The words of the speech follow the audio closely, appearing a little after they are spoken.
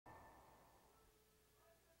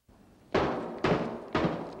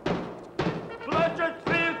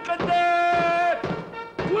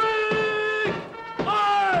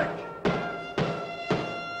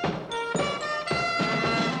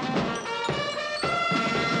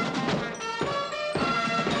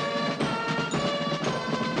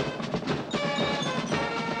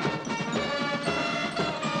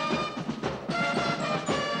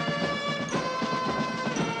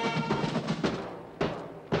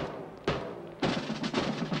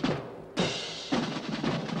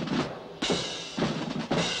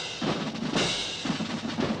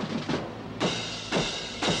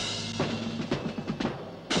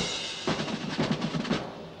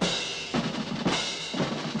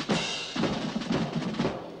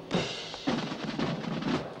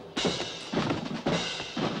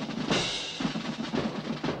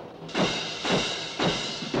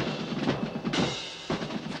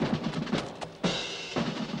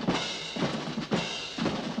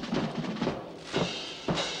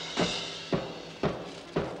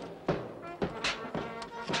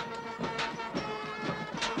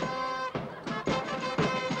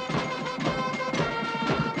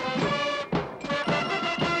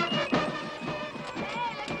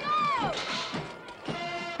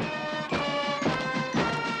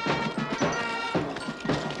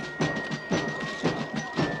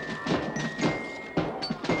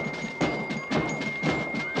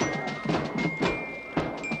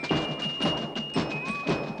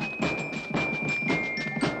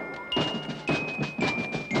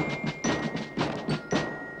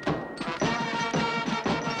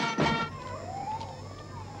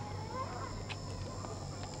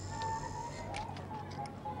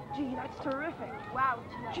gee, that's terrific. Wow.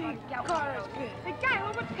 Gee, God, that's good. Hey, gang,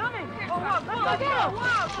 look what's coming. Oh, wow, let's go.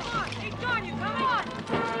 Wow, come on. Hey, John, you coming?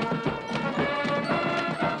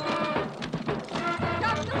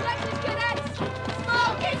 Stop the Texas cadets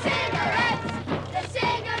smoking cigarettes. The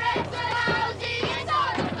cigarettes are lousy, it's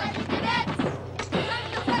all the Texas cadets. Stop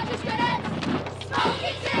the Texas cadets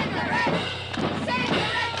smoking cigarettes.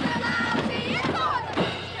 Cigarettes are lousy, it's all the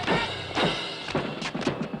Texas cadets.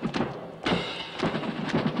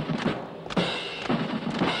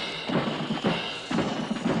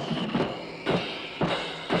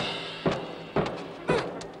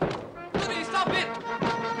 Stop it!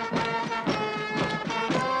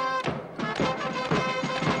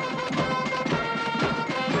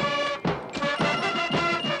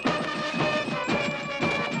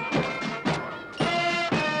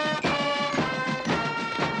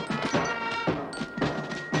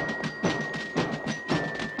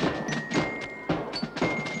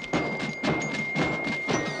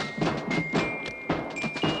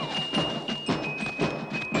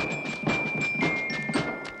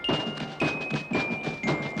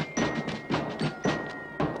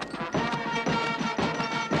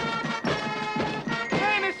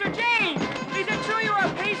 Hey, Mr. James! Is it true you were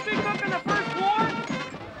a pastry cook in the First War?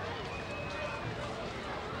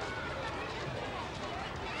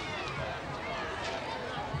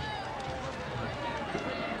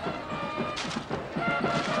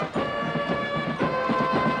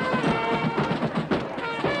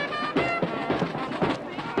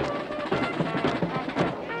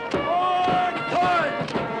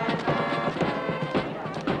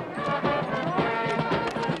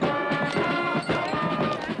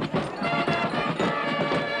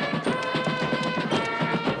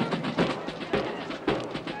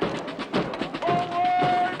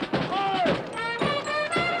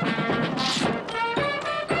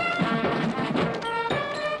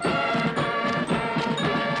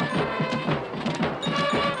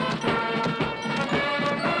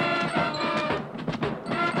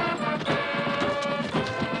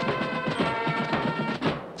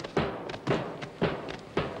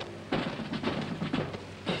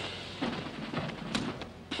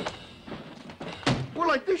 We're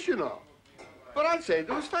like this, you know. But I'd say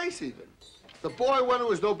to his face, even. The boy wonder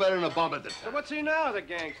was no better than a bum at the time. What's he now, the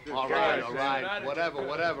gangster? All right.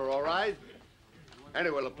 Whatever, all right?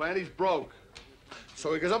 Anyway, LaPlante, he's broke.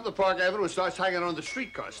 So he goes up to Park Avenue and starts hanging on the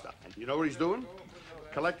streetcar stuff. And you know what he's doing?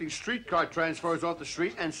 Collecting streetcar transfers off the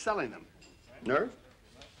street and selling them. Nerve?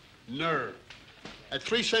 Nerve. At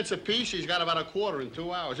 3 cents a piece, he's got about a quarter in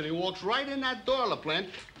 2 hours. And he walks right in that door, LaPlante,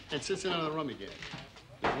 and sits in on the room again.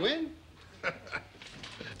 You win?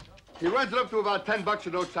 He runs it up to about $10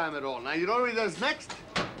 in no time at all. Now, you know what he does next?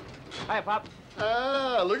 Hi, Pop.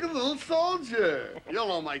 Ah, look at the little soldier. You'll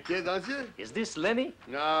know my kid, don't you? Is this Lennie?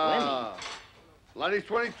 No. Lennie's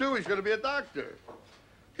 22. He's going to be a doctor.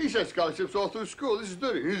 He's had scholarships all through school. This is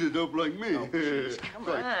Duddy. He's a dope like me. Oh, geez, come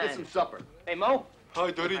Go ahead, on. get some supper. Hey, Mo. Hi,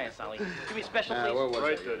 Duddy. Hiya, Sally. Give me a special, Where please. was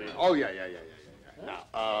Right, I? Duddy. Oh, yeah.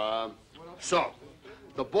 Now, so,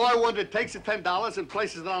 the boy wonder takes the $10 and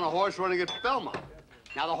places it on a horse running at Belmont.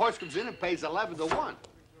 Now, the horse comes in and pays 11 to 1.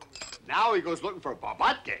 Now he goes looking for a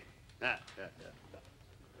Babatke.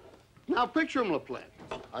 Now, picture him, LaPlante.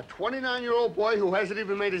 A 29-year-old boy who hasn't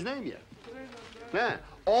even made his name yet. Yeah.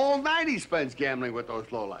 All night he spends gambling with those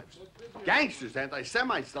lowlifes. Gangsters,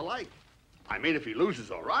 anti-Semites alike. I mean, if he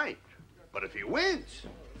loses, all right. But if he wins,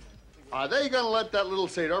 are they going to let that little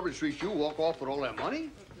St. Urban Street Jew walk off with all that money?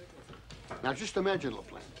 Now, just imagine,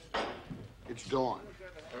 LaPlante. It's dawn.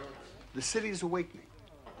 The city is awakening.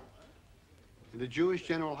 In the Jewish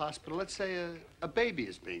General Hospital, let's say a baby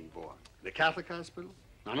is being born. The Catholic hospital?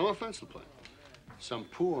 Now, no offense, LaPlante. Some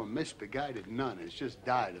poor, misbeguided nun has just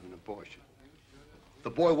died of an abortion. The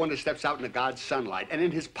boy wonder steps out into God's sunlight, and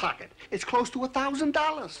in his pocket, it's close to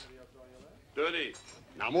 $1,000. Duddy.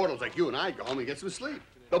 Now, mortals like you and I go home and get some sleep.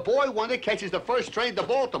 The boy wonder catches the first train to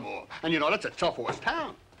Baltimore. And you know, that's a tough horse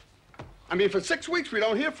town. I mean, for 6 weeks, we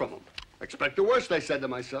don't hear from him. Expect the worst, I said to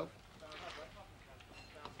myself.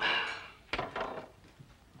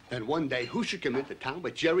 Then one day, who should come into town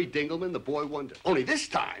but Jerry Dingleman, the boy wonder. Only this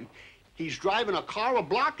time, he's driving a car a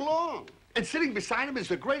block long. And sitting beside him is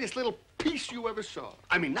the greatest little piece you ever saw.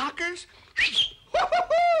 I mean, knockers.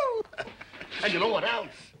 And you know what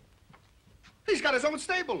else? He's got his own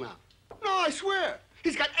stable now. No, I swear.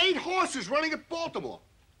 He's got 8 horses running at Baltimore.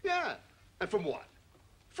 Yeah. And from what?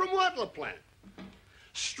 From what, LaPlante?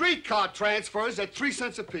 Streetcar transfers at 3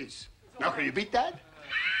 cents apiece. Now, can you beat that?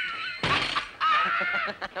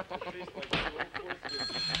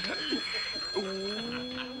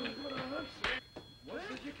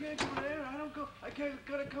 You can't go there. I don't go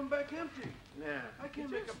gotta come back empty. Nah. I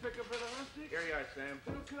can't make a pickup at a hostage. Here you are, Sam.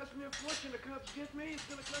 It'll cost me a fortune. The cops get me. It's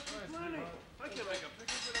gonna cost me plenty. I can't make a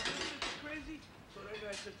pickup at a hostage. You crazy? So that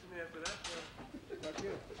guy said to me after that, fuck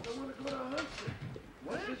you. I want to go to a hostage.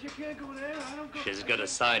 What? I says you can't go there. I don't go. She's got a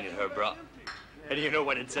sign in her bra. And you know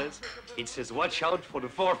what it says? It says, watch out for the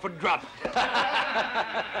 4-foot drop.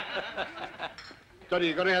 Duddy,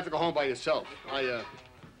 you're gonna have to go home by yourself. I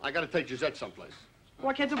gotta take Yvette someplace.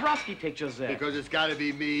 Why can't Dabrowski take Joseph? Because it's gotta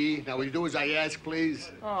be me. Now, will you do as I ask, please?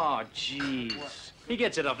 Oh, jeez. He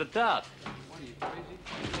gets it off the top.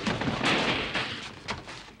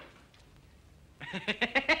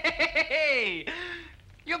 Hey!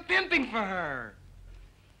 You're pimping for her.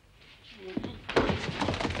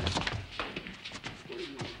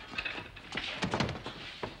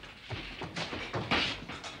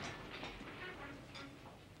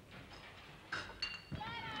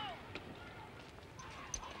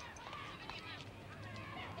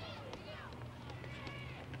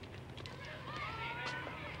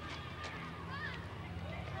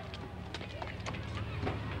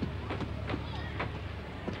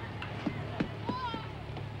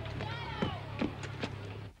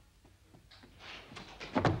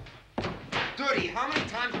 Duddy, how many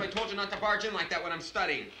times have I told you not to barge in like that when I'm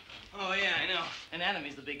studying? Oh, yeah, I know.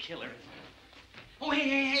 Anatomy's the big killer. Oh,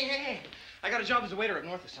 hey. I got a job as a waiter up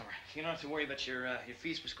north this summer. You don't have to worry about your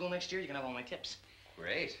fees for school next year. You can have all my tips.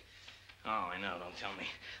 Great. Oh, I know. Don't tell me.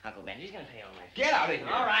 Uncle Benjy's gonna pay all my... Get out of here.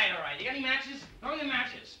 All right. You got any matches? Throw me the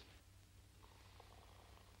matches.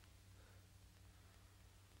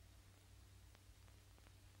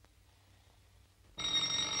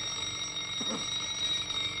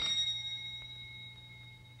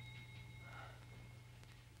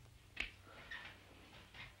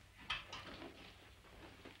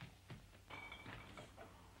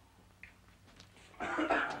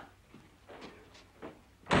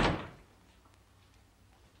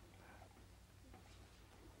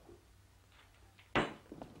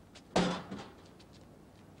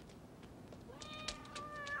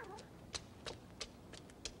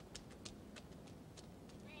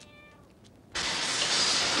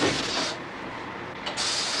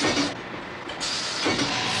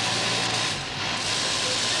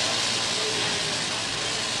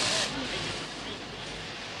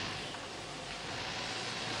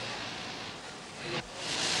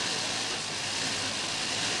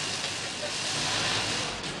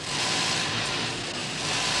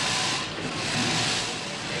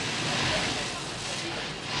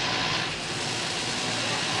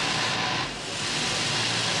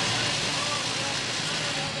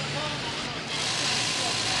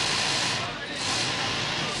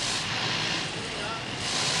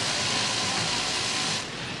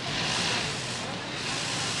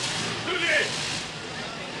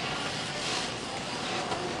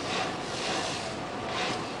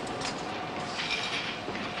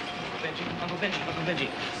 Uncle Benjy,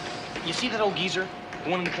 you see that old geezer,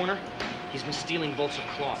 the one in the corner? He's been stealing bolts of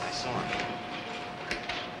cloth. I saw him.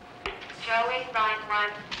 Joey,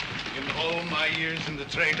 run. In all my years in the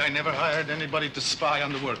trade, I never hired anybody to spy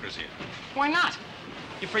on the workers here. Why not?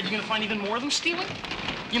 You afraid you're gonna find even more of them stealing?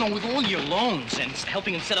 You know, with all your loans and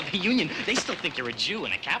helping them set up a union, they still think you're a Jew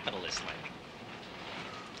and a capitalist, like.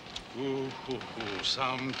 Ooh,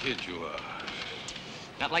 some kid you are.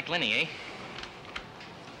 Not like Lennie, eh?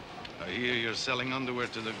 I hear you're selling underwear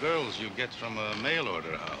to the girls you get from a mail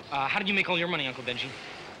order house. How did you make all your money, Uncle Benjy?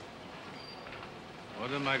 What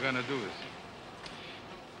am I gonna do with it?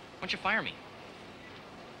 Why don't you fire me?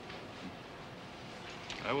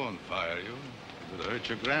 I won't fire you. It would hurt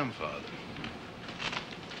your grandfather.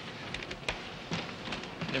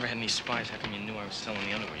 Never had any spies. How come you knew I was selling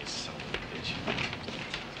the underwear, you son of a bitch?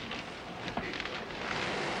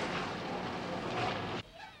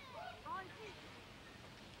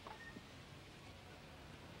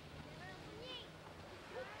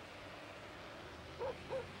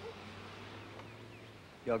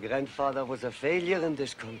 Your grandfather was a failure in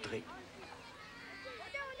this country.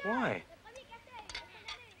 Why?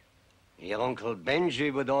 Your Uncle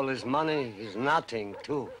Benjy, with all his money, is nothing,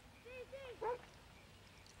 too.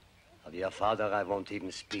 Of your father, I won't even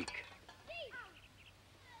speak.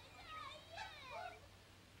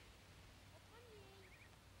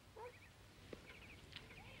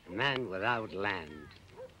 A man without land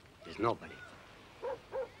is nobody.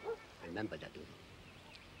 Remember that, Duddy.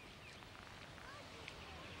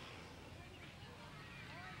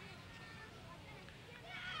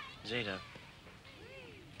 Zaida.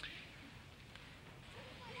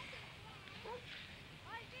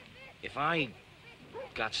 If I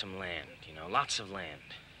got some land, you know, lots of land,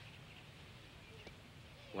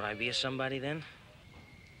 Would I be a somebody then?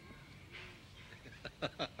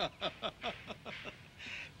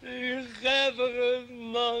 He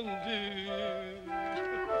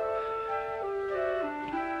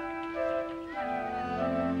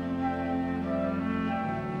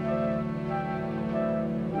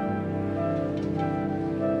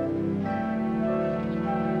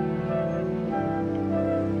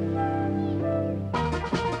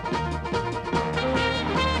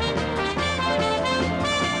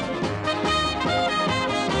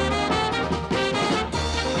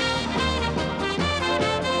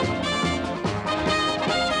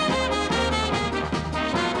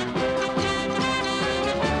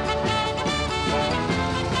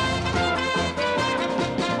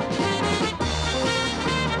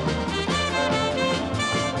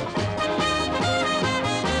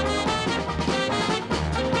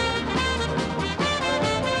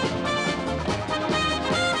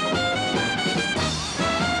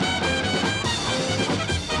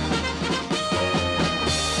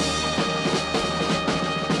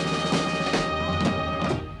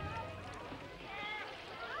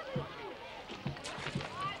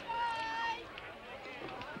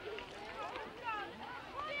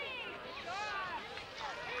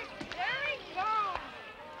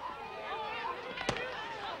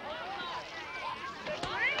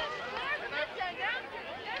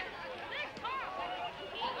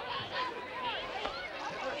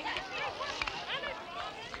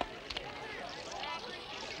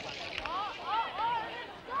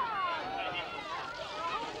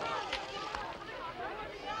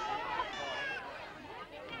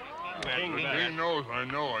knows I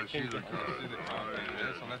know I see the car.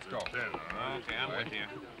 So let's go. 10. Okay, I'm with you.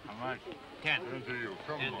 How much? 10. 10 to you.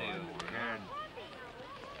 Come 10 on. to you. 10.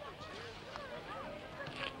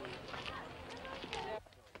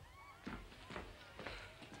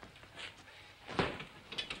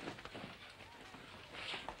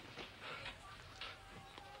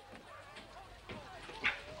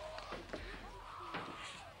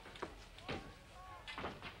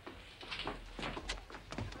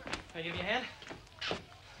 Can I give you a hand?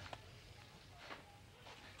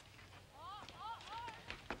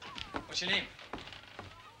 What's your name?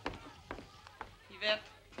 Yvette.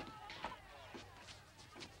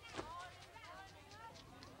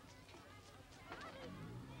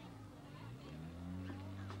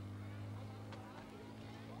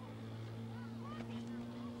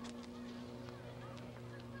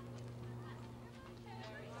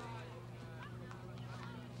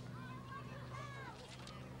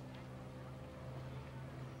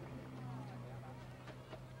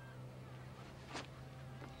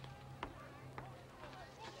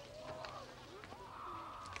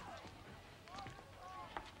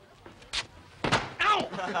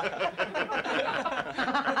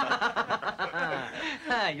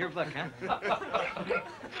 Your book, huh?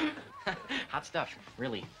 Hot stuff,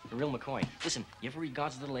 really. The real McCoy. Listen, you ever read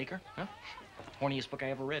God's Little Acre? Huh? Horniest book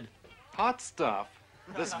I ever read. Hot stuff.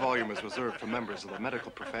 This volume is reserved for members of the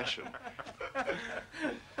medical profession.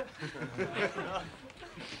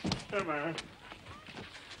 Come on.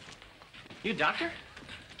 You a doctor?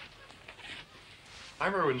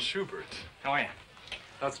 I'm Erwin Schubert. How are you?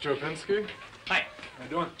 That's Joe Pinsky. Hi. How you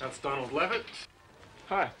doing? That's Donald Levitt.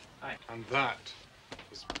 Hi. Hi. And that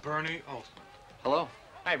is Bernie Altman. Hello.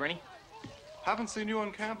 Hi, Bernie. Haven't seen you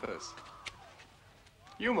on campus.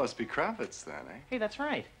 You must be Kravitz then, eh? Hey, that's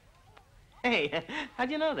right. Hey,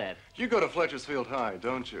 how'd you know that? You go to Fletchersfield High,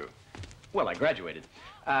 don't you? Well, I graduated.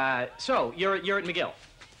 So, you're at McGill?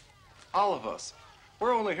 All of us.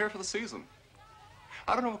 We're only here for the season.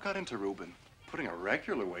 I don't know what got into Reuben, putting a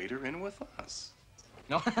regular waiter in with us.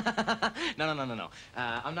 No, no.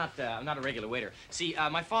 I'm not a regular waiter. See,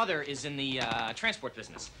 my father is in the transport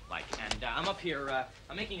business, like, and I'm up here.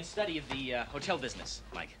 I'm making a study of the hotel business,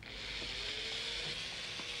 like.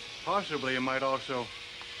 Possibly, you might also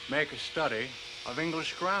make a study of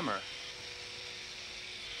English grammar.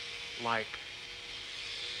 Like,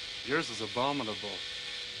 yours is abominable.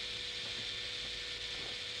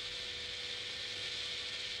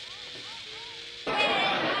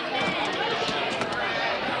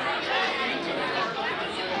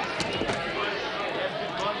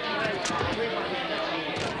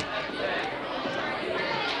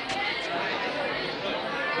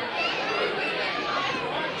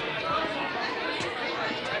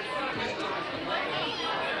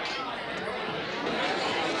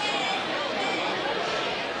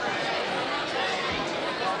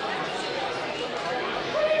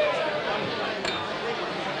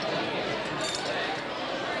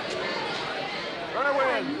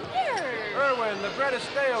 Irwin, the bread is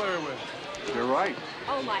stale, Irwin. You're right.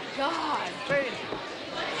 Oh, my God. Change.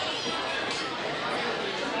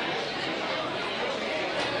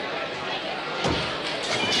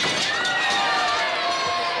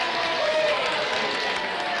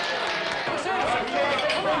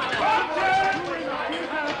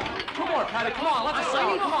 Patty, come on, let's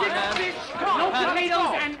go. Come on, man. Come on, No Patty,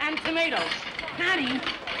 potatoes let's go. and tomatoes. Patty,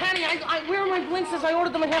 where are my blintzes? I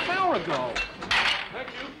ordered them a half hour ago. Thank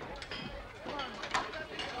you.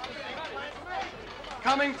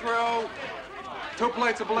 Coming through. 2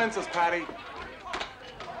 plates of blintzes, Patty.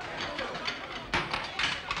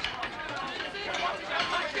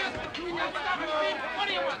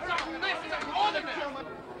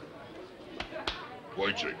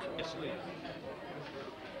 Wojciech. Yes, please.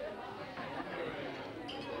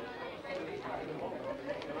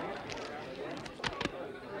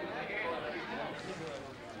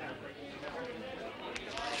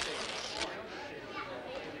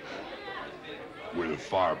 We're the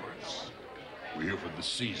farmers. We're here for the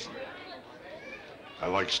season. I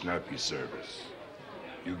like snappy service.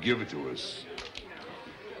 You give it to us,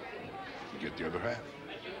 you get the other half.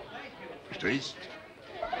 You taste?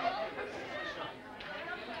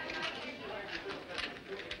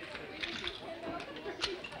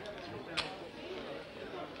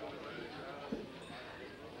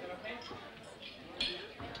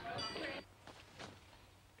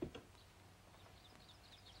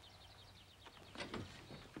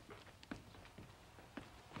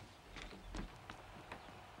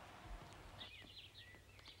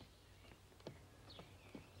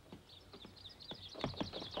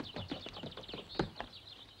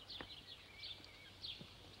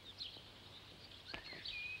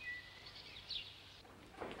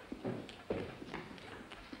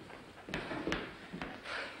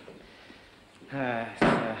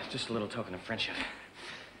 It's just a little token of friendship.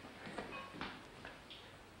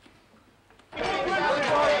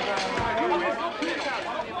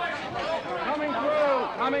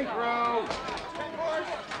 Coming through.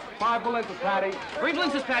 5 blintzes, Patty. 3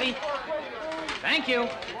 blintzes, Patty. Thank you.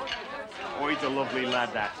 Oh, he's a lovely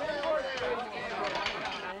lad, that.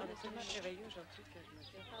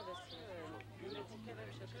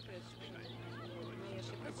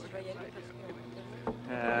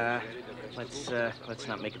 Let's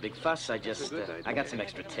not make a big fuss. I got some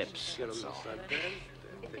extra tips. That's all.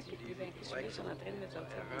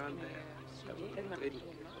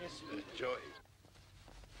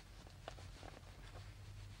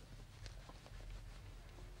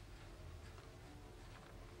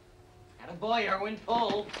 Attaboy, Erwin,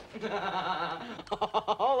 pull.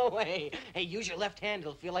 All the way. Hey, use your left hand.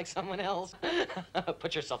 It'll feel like someone else.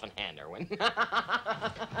 Put yourself in hand, Erwin.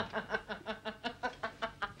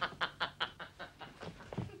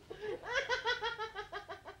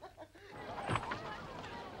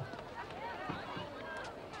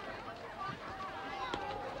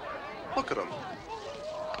 Look at him.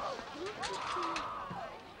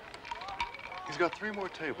 He's got 3 more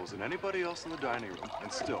tables than anybody else in the dining room,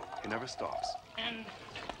 and still, he never stops. And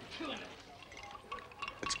 2 in it.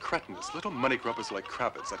 It's cretinous, little money grubbers like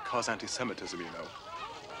Kravitz that cause anti-Semitism, you know.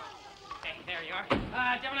 Hey, there you are. Do you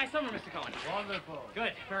have a nice summer, Mr. Cohen? Wonderful.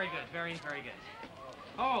 Good, very good, very, very good.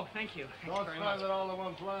 Oh, thank you. Thank you very much. Don't spend it all in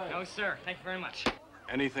one place. No, sir. Thank you very much.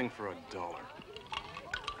 Anything for $1.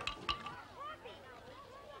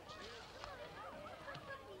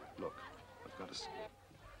 Look, I've got to...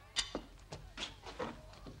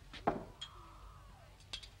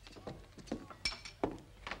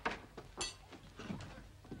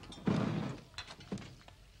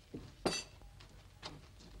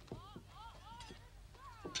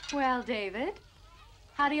 Well, David,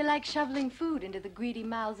 how do you like shoveling food into the greedy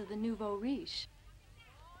mouths of the nouveau riche?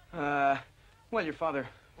 Well, your father's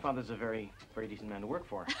a very decent man to work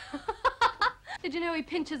for. Did you know he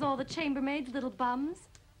pinches all the chambermaids' little bums?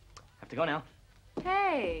 Have to go now.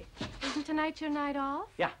 Hey, isn't tonight your night off?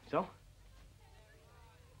 Yeah, so?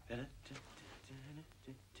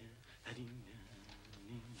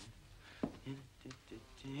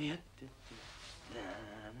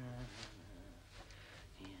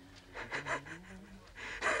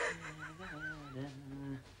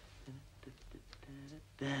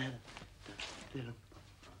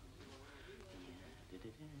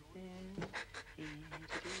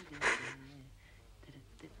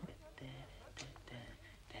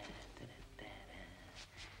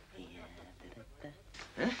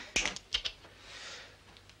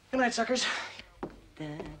 Good night, suckers.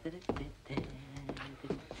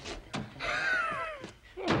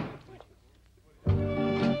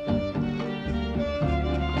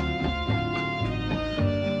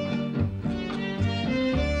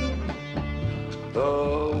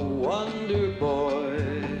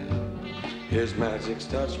 His magic's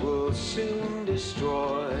touch will soon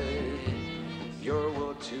destroy your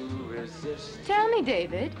will to resist. Tell me,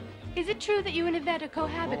 David, is it true that you and Yvette are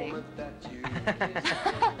cohabiting?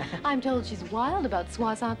 I'm told she's wild about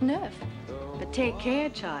 69. But take care,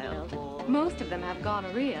 child. Most of them have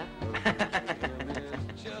gonorrhea.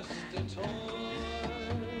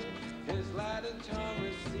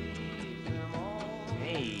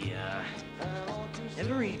 Hey,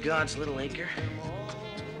 ever read God's Little Acre?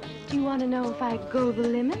 Do you want to know if I go the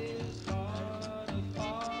limit?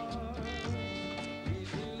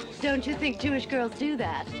 Don't you think Jewish girls do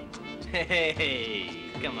that? Hey,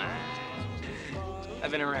 come on.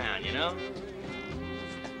 I've been around, you know?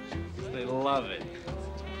 They love it.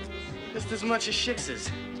 Just as much as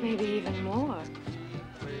Shix's. Maybe even more.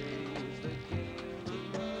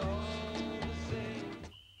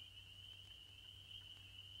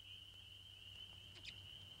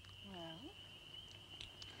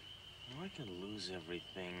 I could lose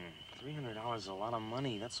everything. $300 is a lot of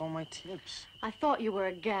money. That's all my tips. I thought you were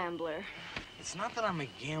a gambler. It's not that I'm a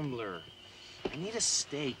gambler. I need a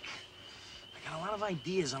stake. I got a lot of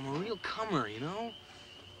ideas. I'm a real comer, you know?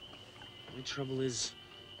 The only trouble is,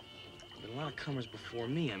 there are a lot of comers before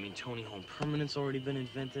me. I mean, Tony Home Permanent's already been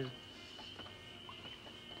invented.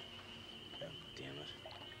 Oh, damn it.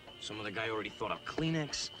 Some other guy already thought up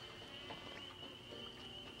Kleenex.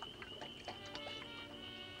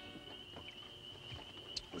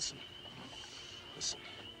 Listen.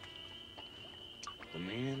 The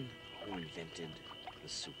man who invented the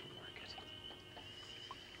supermarket.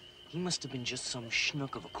 He must have been just some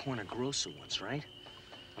schnook of a corner grocer once, right?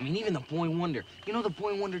 I mean, even the Boy Wonder. You know the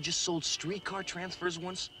Boy Wonder just sold streetcar transfers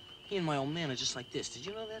once? He and my old man are just like this. Did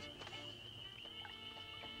you know that?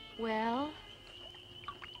 Well?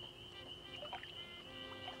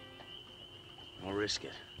 I'll risk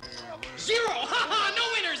it. 0! Ha ha! No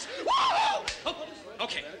winners! Woo! Oh,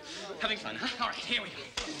 okay, having fun, huh? All right, here we go.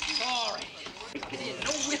 All right.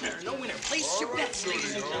 No winner. Place your bets,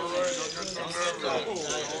 ladies and gentlemen.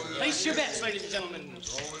 Place your bets, ladies and gentlemen.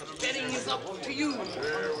 Betting is up to you.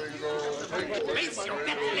 Place your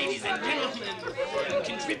bets, ladies and gentlemen. And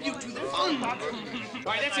contribute to the fun. All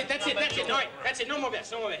right, that's it. All right, that's it. No more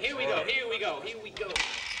bets. Here we go.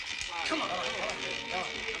 Come on.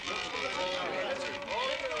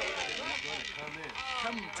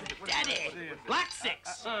 Come to Daddy. Black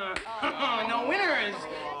 6. No winners.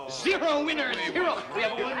 0 winners. 0. We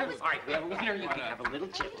have a winner. All right, we have a winner. You can have a little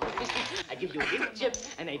chip. I give you a little chip,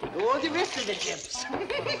 and I take all the rest of the chips.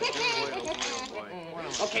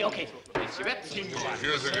 Okay. Place your bets.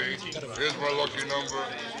 Here's the game. Here's my lucky number.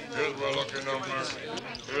 Hey,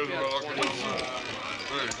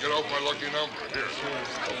 get out my lucky number. Here.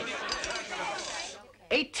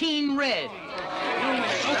 18 red.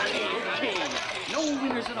 Okay. No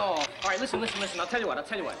winners at all. All right, listen. I'll tell you what.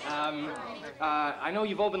 I know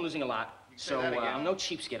you've all been losing a lot, so I'm no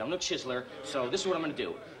cheapskate. I'm no chiseler. So this is what I'm going to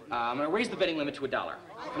do. I'm going to raise the betting limit to $1.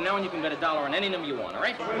 From now on, you can bet $1 on any number you want, all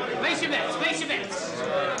right? Place your bets.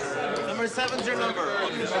 Number 7's your number. I'll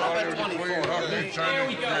bet 24. There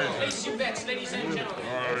we go. Place your bets, ladies and gentlemen.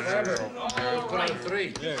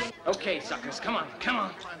 23. Okay, suckers, come on.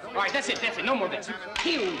 All right, that's it. No more bets.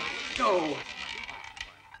 Here we go.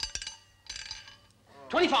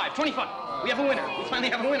 25. We have a winner. We finally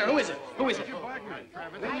have a winner. Who is it?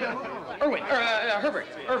 Irvin,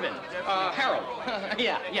 Harold.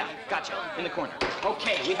 Yeah, gotcha. In the corner.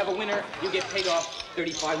 Okay, we have a winner. You get paid off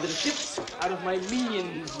 35 little chips out of my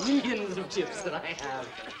millions of chips that I have.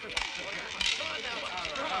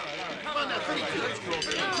 Come on now, 32.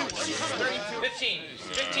 15.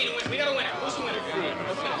 We got a winner. Who's the winner?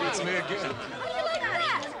 It's me again.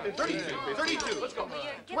 32. Let's go.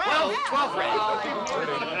 12 red.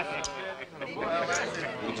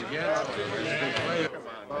 What'd you get?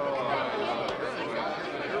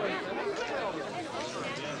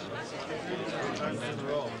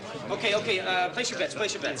 Okay, place your bets.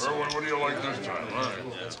 Erwin, what do you like this time? All right.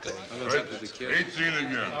 That's good. Right? 18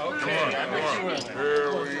 again. Come on. Here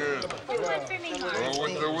we is. Go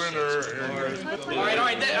with the winner. All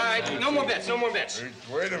right. No more bets. Hey,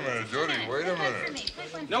 wait a minute, Duddy.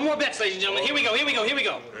 No more bets, ladies and gentlemen. Here we go. Hey,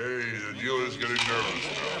 the dealer's getting nervous.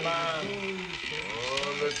 Come on.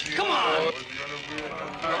 Let's see. Come on.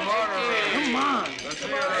 Come on. Let's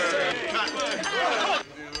hear it.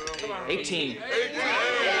 18. Hey,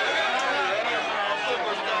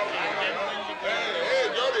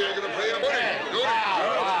 Duddy, you're going to pay the money. Duddy.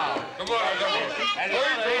 Wow. Come on.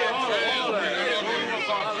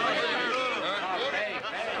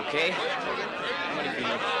 Okay.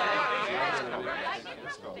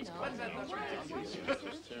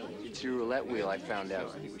 It's your roulette wheel, I found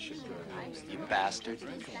out. You bastard.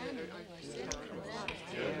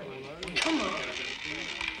 Come on.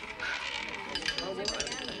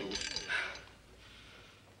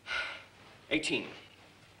 $18.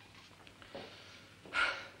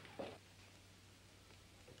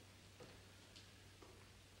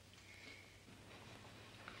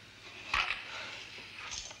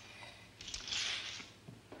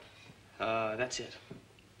 that's it.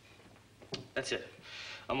 That's it.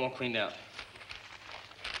 I'm all cleaned out.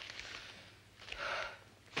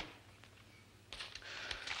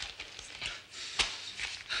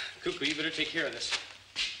 Cuckoo, you better take care of this.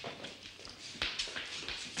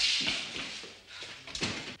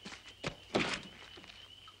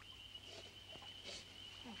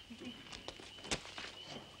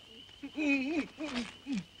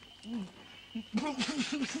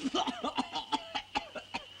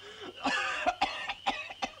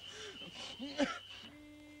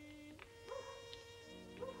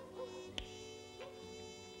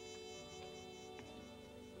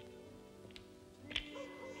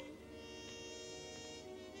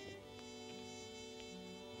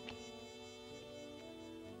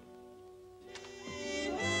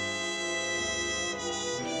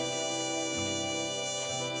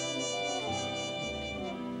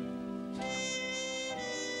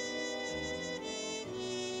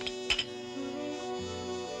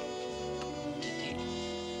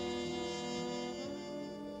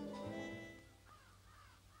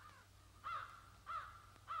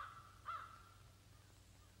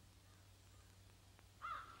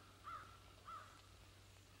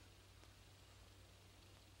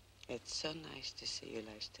 It's so nice to see you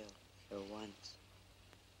lie still for once.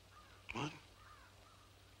 What?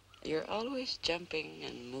 You're always jumping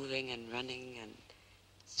and moving and running and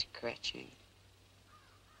scratching.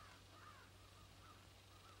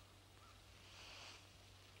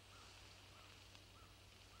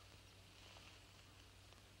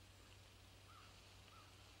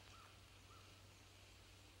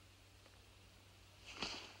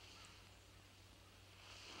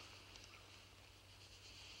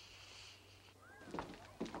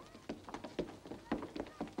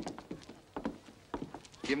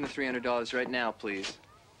 Give him the $300 right now, please.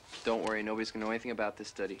 Don't worry, nobody's gonna know anything about this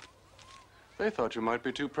study. They thought you might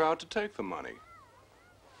be too proud to take the money.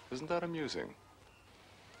 Isn't that amusing?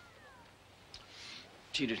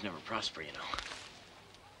 Cheaters never prosper, you know.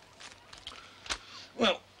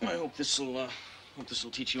 Well, I hope this'll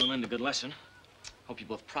teach you and Linda a good lesson. Hope you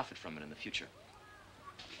both profit from it in the future.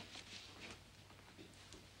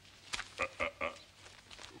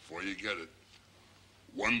 Before you get it,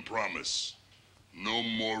 one promise. No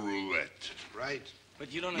more roulette. Right.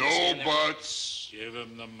 But you don't No understand. buts. Give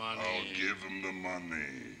him the money. I'll give him the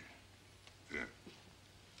money. Yeah.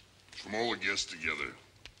 From all the guests together.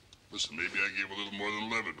 Listen, maybe I gave a little more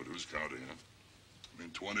than 11, but who's counting, huh? I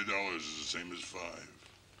mean, $20 is the same as 5.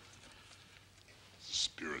 It's the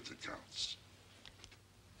spirit that counts.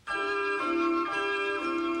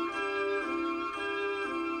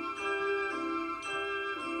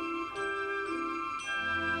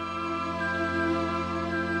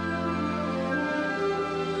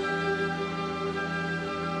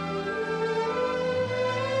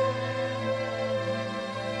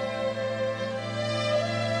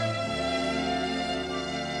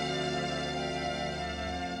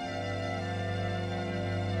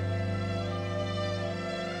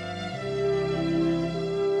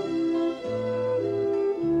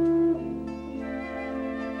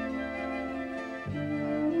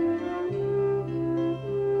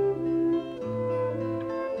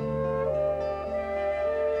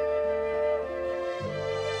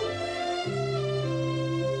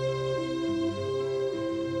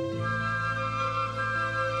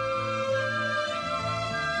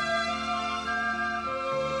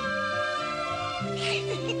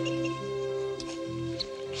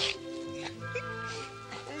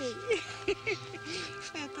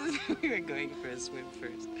 I thought we were going for a swim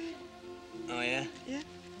first. Oh, yeah? Yeah,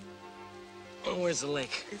 Oh, where's the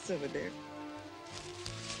lake? it's over there.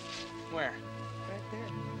 Where? Right there.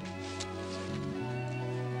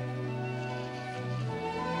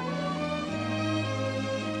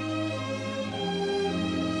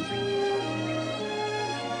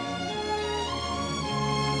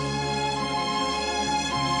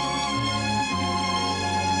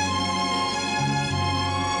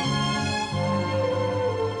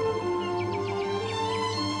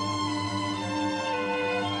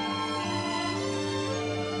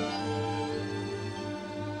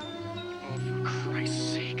 Oh, for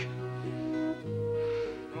Christ's sake.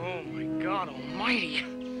 Oh, my God almighty.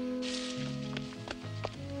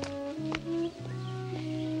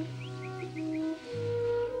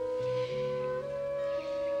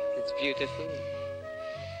 It's beautiful.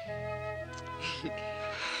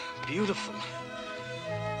 Beautiful.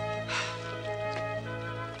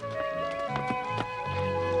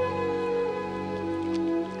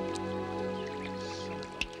 Son of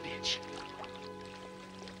a bitch.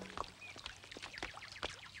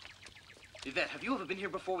 Yvette, have you ever been here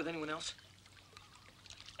before with anyone else?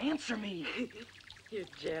 Answer me. You're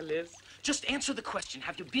jealous. Just answer the question.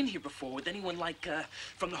 Have you been here before with anyone like,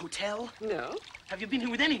 from the hotel? No. Have you been here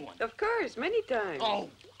with anyone? Of course, many times. Oh,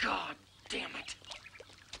 God damn it.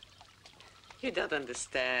 You don't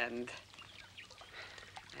understand.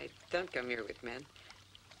 I don't come here with men.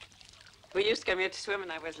 We used to come here to swim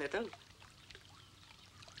when I was little.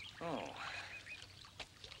 Oh.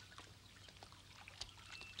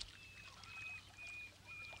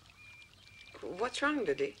 What's wrong,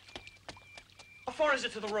 Duddy? How far is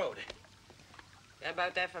it to the road?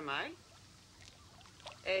 About half a mile.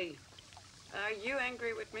 Hey, are you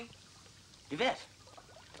angry with me? Yvette.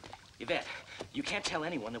 Yvette, you can't tell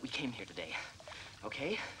anyone that we came here today,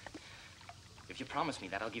 okay? If you promise me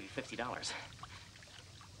that, I'll give you $50. Where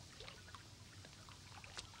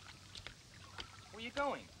are you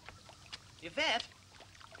going? Yvette,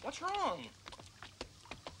 what's wrong?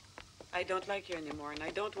 I don't like you anymore, and I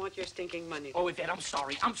don't want your stinking money. Oh, Yvette, I'm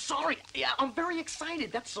sorry. I'm sorry. Yeah, I'm very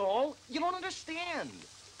excited, that's all. You don't understand.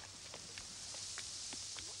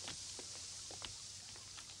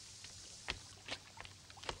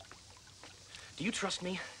 Do you trust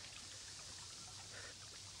me?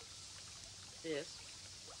 Yes.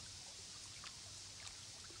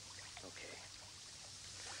 Okay.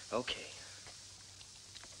 Okay.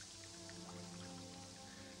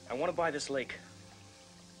 I want to buy this lake.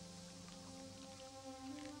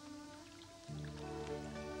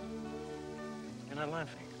 You're not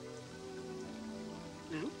laughing.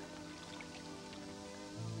 No?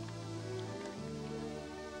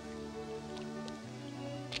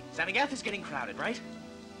 Zanagath is getting crowded, right?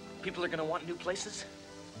 People are gonna want new places.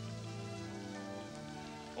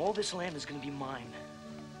 All this land is gonna be mine.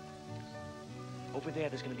 Over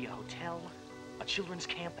there's gonna be a hotel, a children's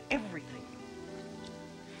camp, everything.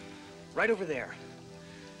 Right over there.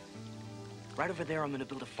 Right over there, I'm gonna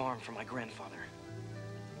build a farm for my grandfather.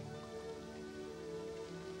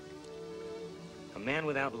 A man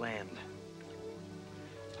without land.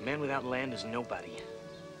 A man without land is nobody.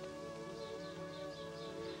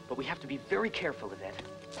 But we have to be very careful, Yvette.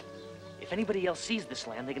 If anybody else sees this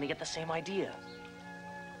land, they're gonna get the same idea.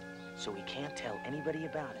 So we can't tell anybody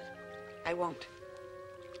about it. I won't.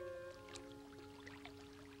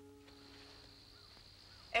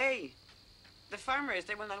 Hey, the farmers,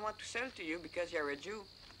 they will not want to sell to you because you're a Jew.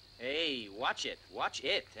 Hey, watch it,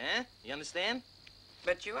 huh? You understand?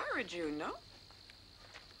 But you are a Jew, no?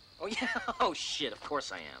 Oh, yeah, oh, shit, of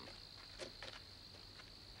course I am.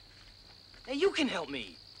 Hey, you can help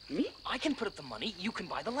me. Me? I can put up the money, you can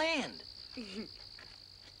buy the land.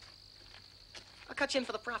 I'll cut you in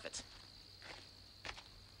for the profits.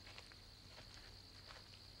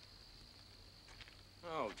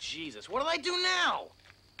 Oh, Jesus, what do I do now?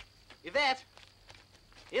 Yvette!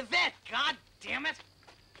 Yvette, God damn it!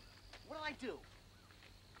 What do I do?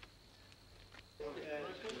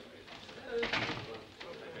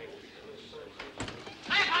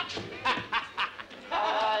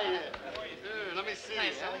 Let me see.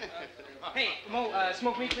 Nice, hey, Mo,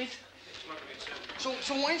 smoke me, please. So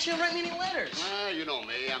why didn't you write me any letters? You know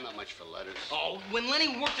me. I'm not much for letters. Oh, when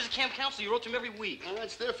Lennie worked as a camp counselor, you wrote to him every week. Well,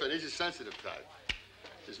 that's different. He's a sensitive type.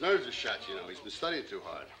 His nerves are shot, you know. He's been studying too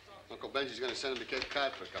hard. Uncle Benjy's going to send him to Cape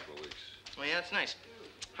Cod for a couple of weeks. Oh, yeah, that's nice.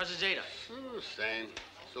 How's the zaida? Same.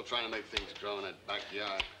 Still trying to make things grow in that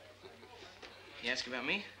backyard. You ask about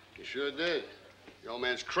me? You sure did. The old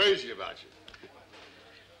man's crazy about you.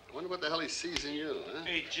 I wonder what the hell he sees in you, huh?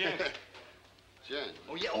 Hey, Jim. Jen.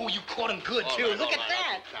 Oh, yeah. Oh, you caught him good, too. Right, Look at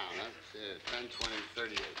that. Up and down, huh? Yeah, 10, 20,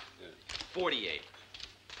 38. Yeah. 48.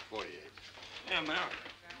 48. Yeah, I'm out.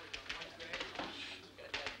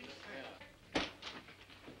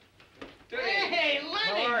 Hey,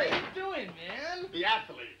 Lennie! How are you? What you doing, man? The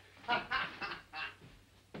athlete.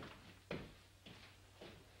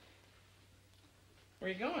 Where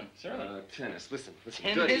are you going? Sir? Tennis. Listen.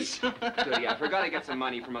 Tennis? Duddy, I forgot I got some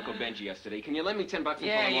money from Uncle Benjy yesterday. Can you lend me $10 until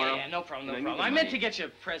tomorrow? Yeah, no problem, no I need problem. the I meant money. to get you a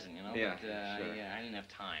present, you know, Yeah, but sure. yeah, I didn't have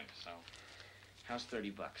time, so. How's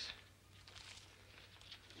 $30?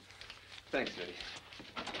 Thanks, Duddy.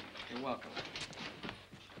 You're welcome.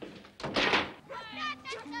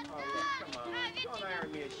 Don't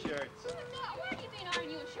iron me a shirt. Where have you been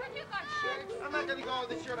ironing you a shirt? You got shirts. I'm not gonna go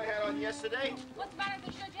with the shirt I had on yesterday. What's better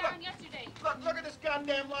than the shirt you had on yesterday? Look at this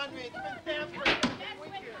goddamn laundry. It's been damn for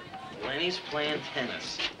Lennie's playing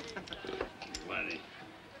tennis. Lennie.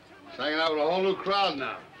 He's hanging out with a whole new crowd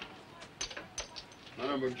now. None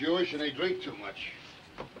of them are Jewish and they drink too much.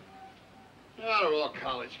 Yeah, they're all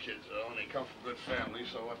college kids, though, and they come from good families,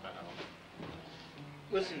 so what the hell?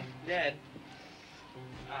 Listen, Dad.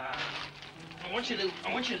 I want you to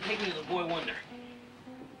take me to the Boy Wonder.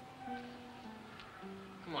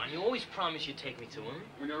 Come Come on, you always promise you'd take me to him.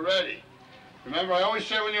 When you're ready. Remember, I always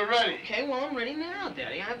say when you're ready. Okay, well, I'm ready now,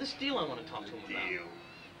 Daddy. I have this deal I want to talk to him about. Deal?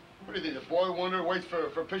 What do you think, the boy wonder waits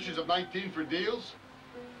for pictures of 19 for deals?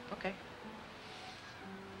 Okay.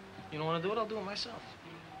 You don't want to do it? I'll do it myself.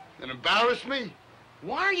 Then embarrass me?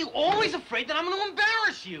 Why are you always afraid that I'm going to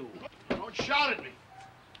embarrass you? Don't shout at me.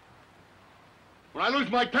 When I lose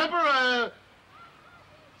my temper, I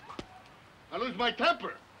lose my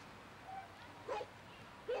temper.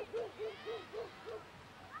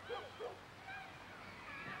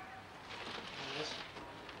 Listen.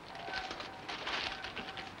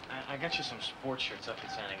 I got you some sports shirts up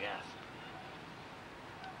at Santa Gath.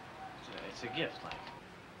 It's a gift, like.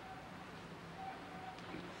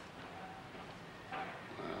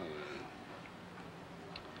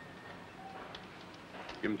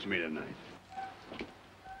 Give them to me tonight.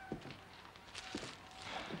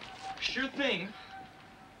 Sure thing.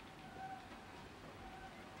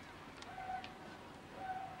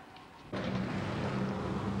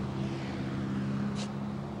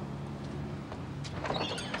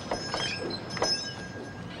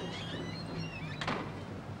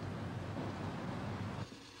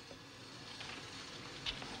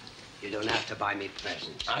 You don't have to buy me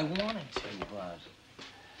presents. I wanted to, but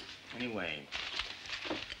anyway,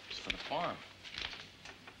 it's for the farm.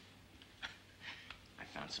 I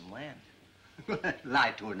found some land.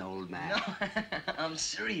 Lie to an old man. No, I'm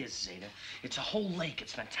serious, Zaida. It's a whole lake.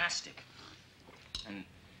 It's fantastic. And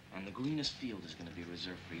the greenest field is going to be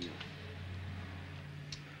reserved for you.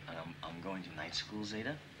 And I'm going to night school,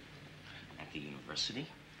 Zaida, at the university,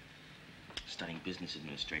 studying business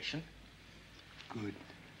administration. Good.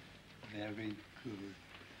 Very good.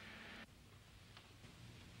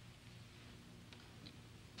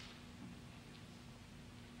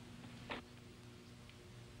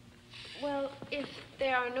 Well, if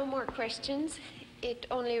there are no more questions, it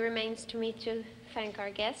only remains to me to thank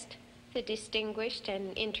our guest, the distinguished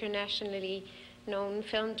and internationally known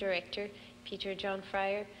film director, Peter John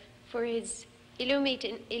Fryer, for his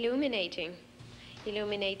illuminating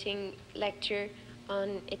lecture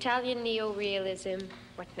on Italian neo-realism,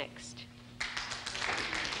 What Next?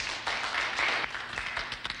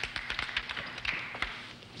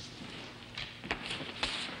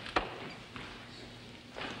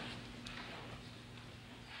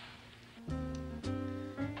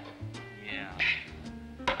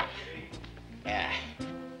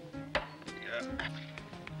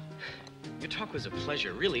 Your talk was a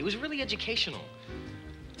pleasure, really. It was really educational.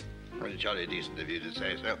 Well, jolly decent of you to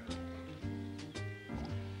say so.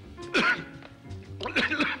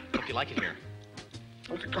 Hope you like it here.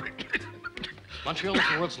 Montreal is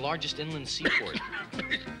the world's largest inland seaport.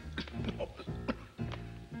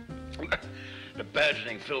 The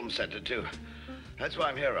burgeoning film center, too. That's why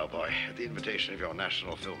I'm here, old boy, at the invitation of your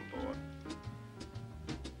National Film Board.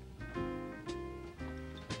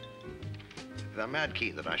 They're mad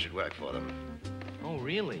keen that I should work for them. Oh,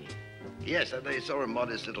 really? Yes, and they saw a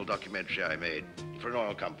modest little documentary I made for an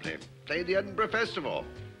oil company. Played the Edinburgh Festival.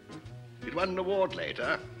 It won an award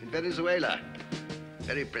later in Venezuela.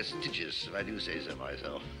 Very prestigious, if I do say so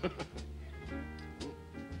myself.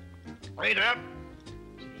 Waiter!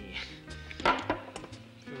 I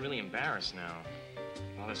feel really embarrassed now.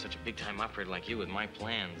 Well, there's such a big-time operator like you with my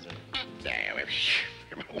plans and...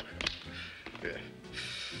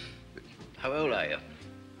 How old are you?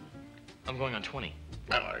 I'm going on 20.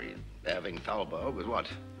 Well, Irving Thalberg was what?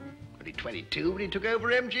 Only 22 when he took over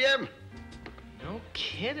MGM. No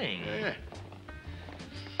kidding. Yeah.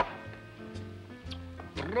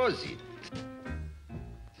 Rosie.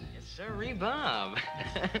 Yes, sir, Bob.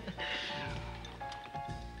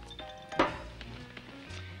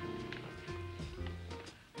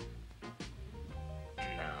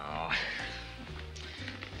 No.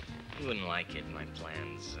 You wouldn't like it, my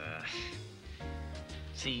plans.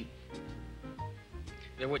 See,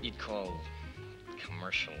 they're what you'd call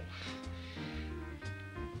commercial.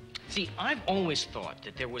 See, I've always thought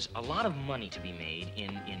that there was a lot of money to be made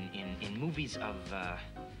in movies of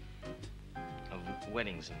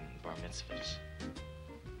weddings and bar mitzvahs.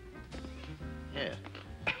 Yeah.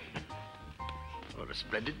 What a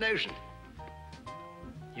splendid notion.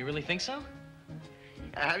 You really think so?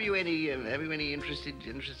 Have you any interested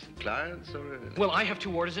clients or? Well, I have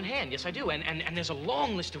 2 orders in hand. Yes, I do. And there's a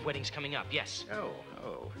long list of weddings coming up. Yes. Oh.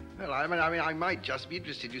 Well, I mean, I might just be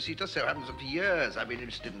interested. You see, it just so happens that for years I've been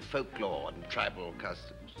interested in folklore and tribal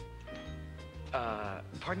customs.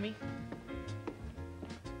 Pardon me?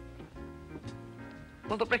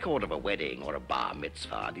 Well, the record of a wedding or a bar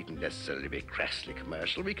mitzvah needn't necessarily be crassly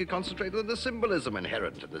commercial. We could concentrate on the symbolism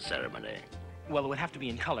inherent in the ceremony. Well, it would have to be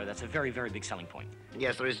in color. That's a very, very big selling point.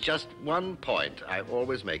 Yes, there is just one point I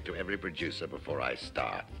always make to every producer before I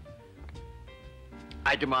start.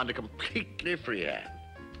 I demand a completely free hand.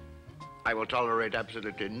 I will tolerate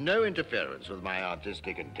absolutely no interference with my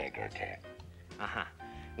artistic integrity. Uh-huh.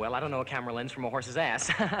 Well, I don't know a camera lens from a horse's ass,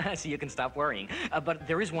 so you can stop worrying. But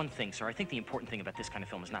there is one thing, sir. I think the important thing about this kind of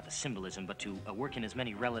film is not the symbolism, but to work in as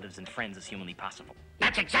many relatives and friends as humanly possible.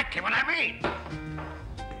 That's exactly what I mean!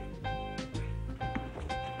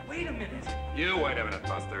 Wait a minute. You wait a minute,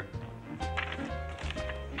 Buster.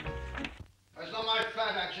 That's not my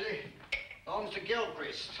fat, actually. Belongs to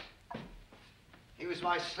Gilchrist. He was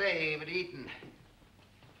my slave at Eton.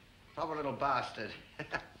 Proper little bastard.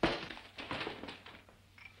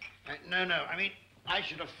 No, I mean, I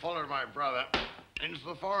should have followed my brother into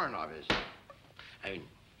the Foreign Office. I mean,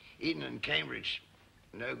 Eton and Cambridge,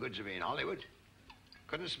 no good to me in Hollywood.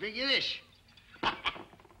 Couldn't speak Yiddish.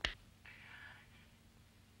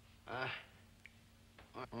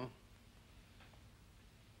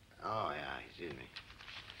 Oh, yeah, excuse me.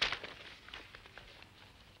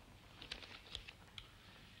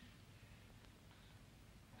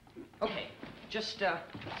 Okay, just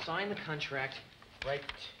sign the contract right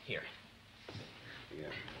here. Yeah.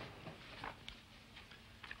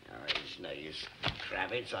 No, it's no use.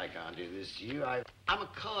 Kravitz, I can't do this to you. I'm a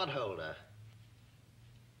card holder.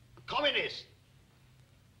 A communist.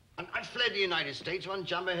 And I fled the United States one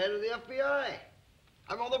jump ahead of the FBI.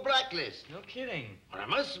 I'm on the blacklist. No kidding. Well, I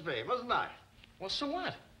must be, mustn't I? Well, so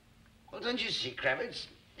what? Well, don't you see, Kravitz?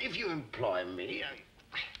 If you employ me,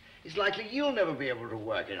 it's likely you'll never be able to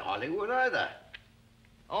work in Hollywood either.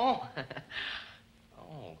 Oh.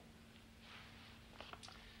 Oh.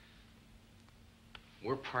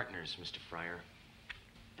 We're partners, Mr. Fryer.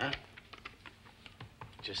 Huh?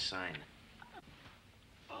 Just sign.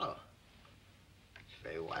 Oh. It's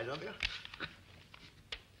very wise of you.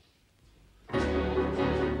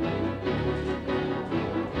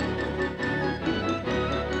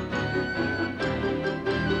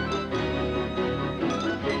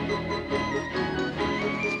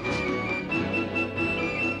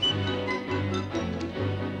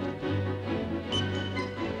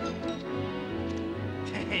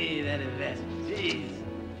 Hey, that Yvette. Jeez.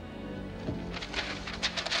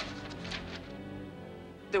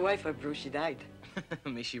 The wife of Bruce, she died.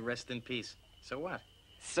 May she rest in peace. So what?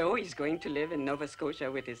 So he's going to live in Nova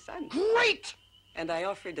Scotia with his son. Great! And I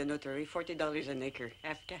offered the notary $40 an acre,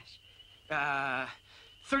 half cash.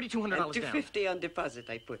 $3,200 and down. $250 on deposit,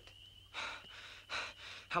 I put.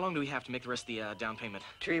 How long do we have to make the rest of the down payment?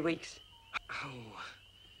 3 weeks. Oh.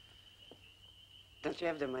 Don't you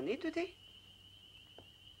have the money today?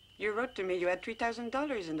 You wrote to me you had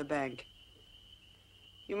 $3,000 in the bank.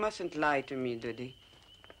 You mustn't lie to me, Duddy.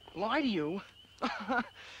 Lie to you?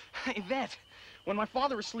 Yvette, when my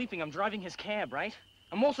father is sleeping, I'm driving his cab, right?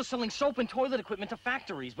 I'm also selling soap and toilet equipment to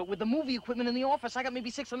factories, but with the movie equipment in the office, I got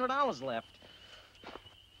maybe $600 left.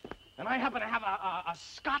 And I happen to have a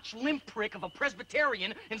Scotch limp prick of a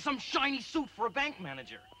Presbyterian in some shiny suit for a bank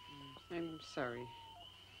manager. I'm sorry.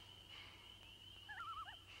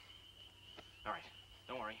 All right,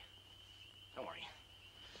 don't worry. Don't worry.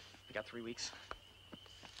 We got 3 weeks.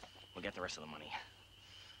 We'll get the rest of the money.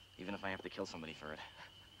 Even if I have to kill somebody for it.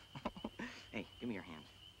 Hey, give me your hand.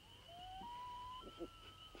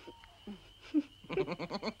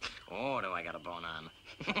 Oh, do I got a bone on.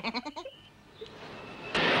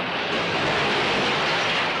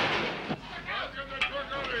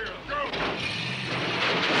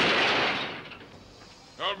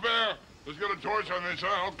 Albert, let's get a torch on this,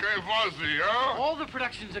 huh? Okay, Fuzzy, huh? All the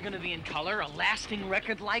productions are going to be in color, a lasting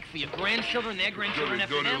record like for your grandchildren, their grandchildren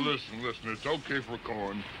after them. Listen, it's okay for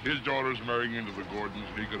Cohen. His daughter's marrying into the Gordons,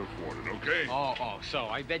 and he could afford it, okay? Oh, so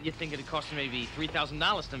I bet you think it'd cost maybe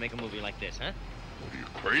 $3,000 to make a movie like this, huh? Are you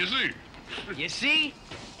crazy? You see?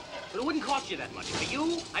 But it wouldn't cost you that much. For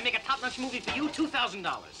you, I make a top-notch movie for you,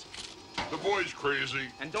 $2,000. The boy's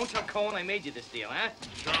crazy. And don't tell Cohen I made you this deal, huh?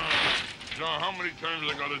 John, how many times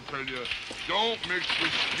I gotta tell you, don't mix the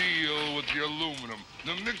steel with the aluminum.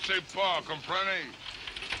 Ne mixez pas, comprenez?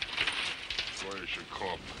 Boy, je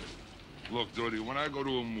cop. Look, Duddy, when I go to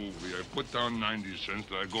a movie, I put down 90 cents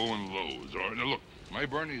and I go in lows. All right, now look, my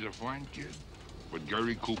Bernie's a fine kid, but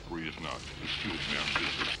Gary Cooper is not. Excuse me, I'm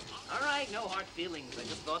busy. All right, no hard feelings. I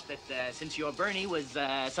just thought that since your Bernie was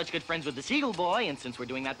such good friends with the Siegel boy, and since we're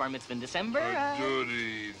doing that bar mitzvah in December...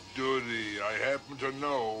 Duddy, I happen to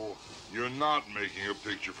know you're not making a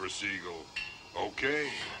picture for Siegel, okay?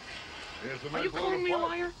 Are you calling me a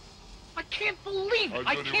liar? I can't believe it.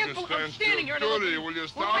 I can't believe I'm standing here. Duddy, will you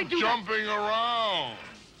stop jumping around?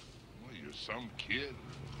 Well, you're some kid.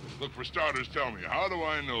 Look, for starters, tell me, how do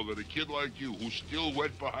I know that a kid like you, who's still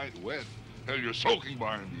wet behind... Wet? Hell, you're soaking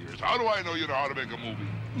behind the ears. How do I know you know how to make a movie?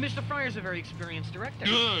 Mr. Fryer's a very experienced director.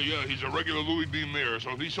 Yeah, he's a regular Louis B. Mayer,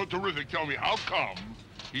 so if he's so terrific, tell me, how come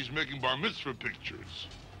he's making bar mitzvah pictures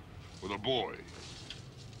with a boy?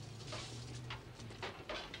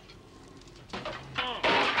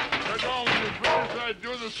 That's all when you criticize, do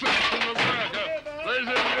the six in the back. Raise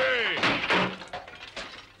it,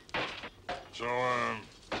 So,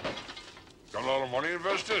 got a lot of money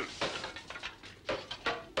invested?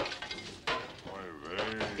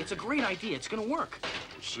 It's a great idea. It's gonna work.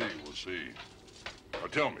 We'll see. Now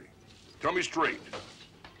tell me straight.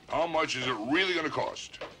 How much is it really gonna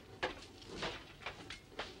cost?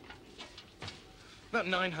 About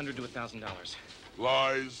 $900 to $1,000.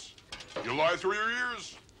 Lies. You lie through your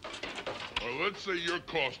ears? Well, let's say your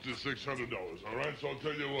cost is $600, all right? So I'll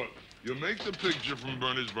tell you what. You make the picture from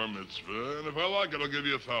Bernie's bar mitzvah, and if I like it, I'll give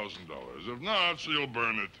you $1,000. If not, so you'll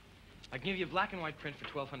burn it. I can give you a black and white print for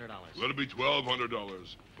 $1,200. Let it be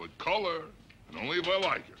 $1,200. But color, and only if I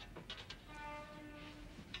like it.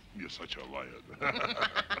 You're such a liar.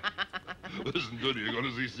 Listen, Duddy, you're going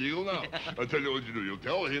to see Siegel now. I'll tell you what you do. You'll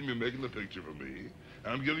tell him you're making the picture for me,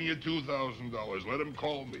 and I'm giving you $2,000. Let him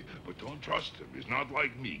call me. But don't trust him. He's not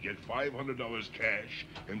like me. Get $500 cash,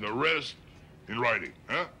 and the rest in writing,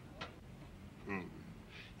 huh?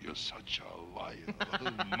 You're such a liar.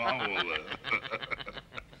 Mauler.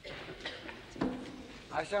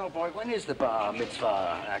 I say, old boy, when is the bar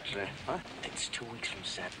mitzvah, actually? Huh? It's 2 weeks from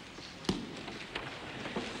Saturday.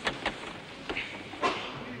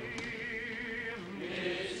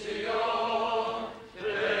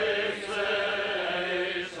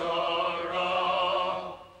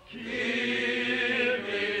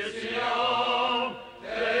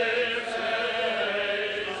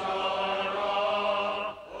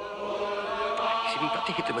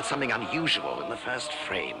 Something unusual in the first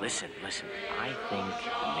frame. Listen. I think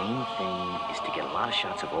the main thing is to get a lot of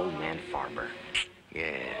shots of old man Farber.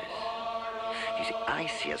 Yes. You see, I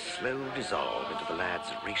see a slow dissolve into the lad's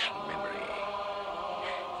racial memory.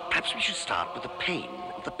 Perhaps we should start with the pain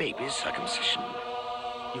of the baby's circumcision.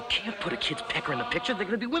 You can't put a kid's pecker in the picture. There are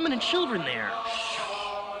going to be women and children there.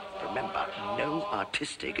 Remember, no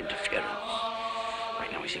artistic interference.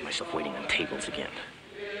 Right now I see myself waiting on tables again.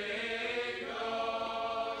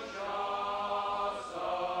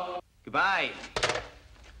 Goodbye.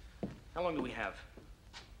 How long do we have?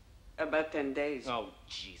 About 10 days. Oh,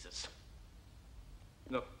 Jesus.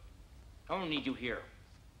 Look, I don't need you here.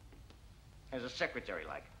 As a secretary,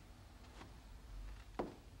 like.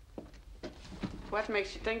 What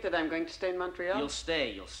makes you think that I'm going to stay in Montreal? You'll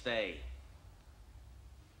stay.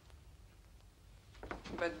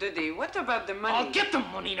 But, Duddy, what about the money? I'll get the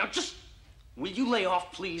money now. Just... Will you lay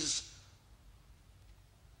off, please?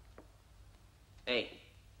 Hey.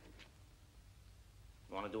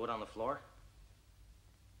 You want to do it on the floor?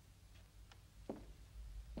 You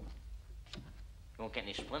won't get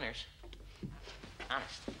any splinters.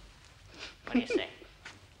 Honest. What do you say?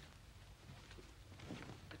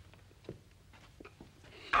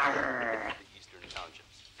 Eastern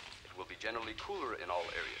townships. It will be generally cooler in all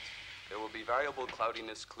areas. There will be variable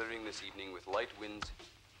cloudiness clearing this evening with light winds.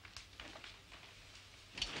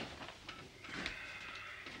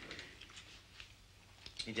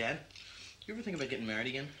 Hey, Dad, you ever think about getting married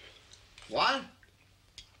again? What?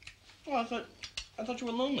 Well, I thought you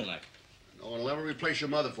were lonely, like. No one will ever replace your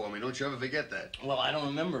mother for me. Don't you ever forget that. Well, I don't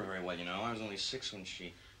remember her very well, you know. I was only 6 when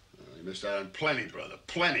she... You missed out on plenty, brother.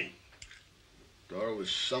 Plenty. Dora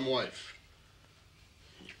was some wife.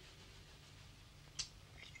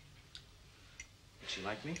 Did she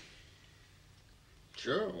like me?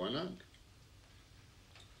 Sure, why not?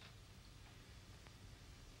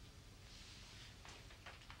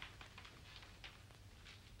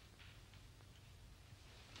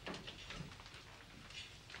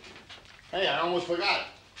 Hey, I almost forgot.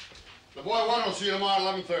 The boy one will see you tomorrow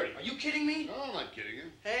at 11:30. Are you kidding me? No, I'm not kidding you.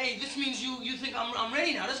 Hey, this means you think I'm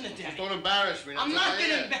ready now, doesn't it, Daddy? Just don't embarrass me. I'm not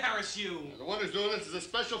gonna embarrass you. The one who's doing this is a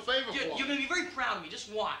special favor for me. You're gonna be very proud of me. Just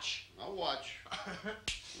watch. I'll watch.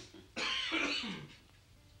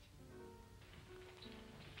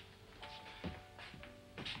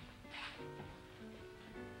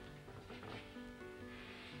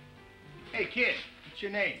 Hey, kid, what's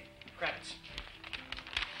your name? Kravitz.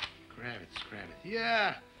 Kravitz.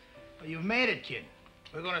 Yeah. Well, you've made it, kid.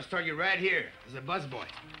 We're gonna start you right here as a busboy.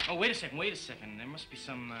 Oh, wait a second. There must be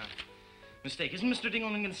some, mistake. Isn't Mr.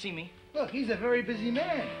 Dingleman gonna see me? Look, he's a very busy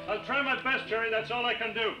man. I'll try my best, Jerry. That's all I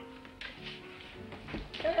can do.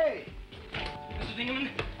 Hey, Mr. Dingelman.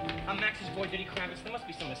 I'm Max's boy, Duddy Kravitz. There must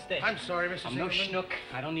be some mistake. I'm sorry, Mr. I'm no Dingelman. schnook.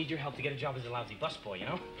 I don't need your help to get a job as a lousy busboy, you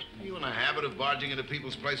know? Are you in a habit of barging into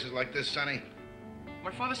people's places like this, Sonny?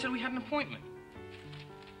 My father said we had an appointment.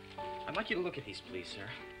 I'd like you to look at these, please, sir.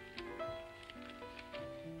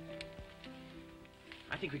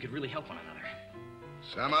 I think we could really help one another.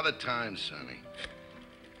 Some other time, Sonny.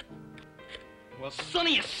 Well,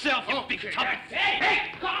 sonny yourself, you big tough.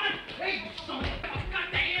 Hey, Garner! Hey, sonny! I've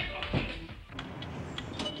got the handle!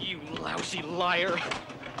 You lousy liar.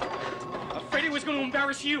 Afraid he was going to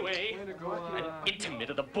embarrass you, eh? An intimate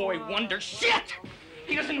of the boy wonder. Shit!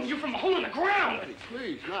 He doesn't know you from a hole in the ground! Hey,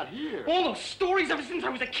 please, not here. All those stories ever since I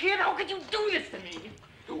was a kid? How could you do this to me?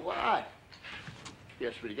 Do what?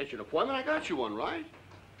 Yes, for to get you an appointment, I got you one, right?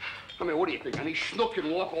 I mean, what do you think? Any schnook can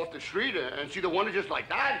walk off the street and see the wonder just like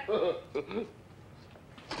that?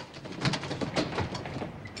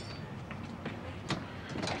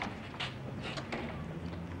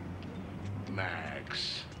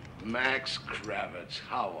 Max Kravitz,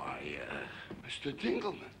 how are you? Mr.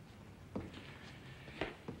 Dingelman.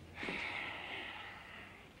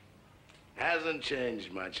 Hasn't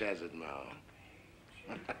changed much, has it, Mo?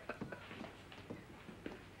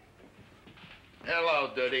 Hello,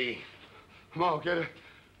 Duddy. Mo, get it.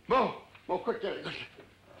 Mo, quick, get it.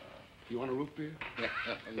 You want a root beer?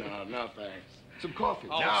 No, thanks. Some coffee?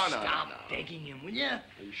 Oh, No. stop begging him, will ya?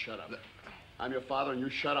 You shut up. I'm your father, and you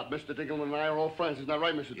shut up. Mr. Dingelman and I are old friends. Isn't that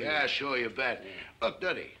right, Mr. Dingelman? Yeah, sure, you bet. Look,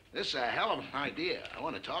 Duddy, this is a hell of an idea. I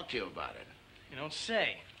want to talk to you about it. You don't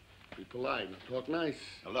say. Be polite and talk nice.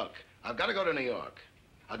 Now, look, I've got to go to New York.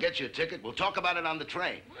 I'll get you a ticket. We'll talk about it on the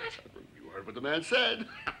train. What? You heard what the man said.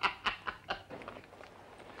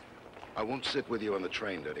 I won't sit with you on the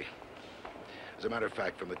train, Duddy. As a matter of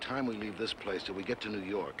fact, from the time we leave this place till we get to New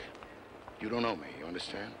York, you don't owe me, you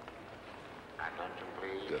understand? Attention,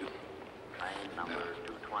 please. Good. Train number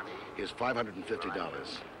 220. Here's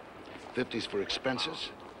 $550. 50's for expenses.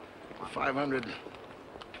 The 500,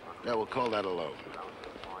 yeah, we'll call that a loan.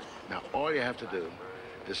 Now, all you have to do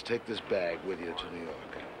is take this bag with you to New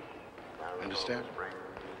York. Understand?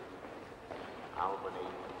 Albany,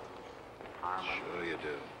 Harmon, Sure you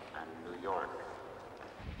do. and New York.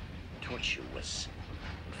 Tortuous.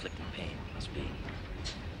 Inflicting pain, must be.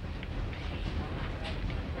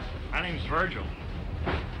 My name's Virgil.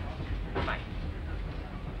 Hi.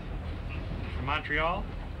 From Montreal?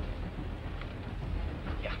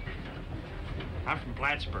 Yeah. I'm from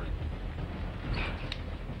Plattsburgh.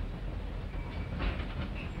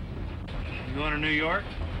 You going to New York?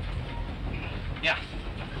 Yeah.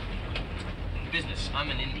 Business. I'm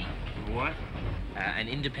an indie. What? An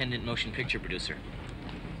independent motion picture producer.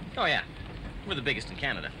 Oh, yeah. We're the biggest in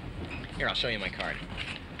Canada. Here, I'll show you my card.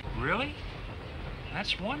 Really?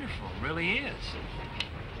 That's wonderful. Really is.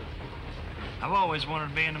 I've always wanted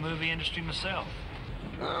to be in the movie industry myself.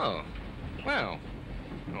 Oh. Well,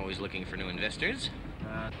 always looking for new investors.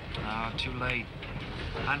 Oh, too late.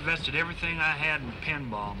 I invested everything I had in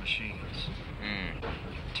pinball machines.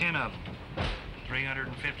 10 of them. $350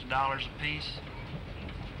 a piece.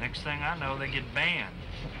 Next thing I know, they get banned.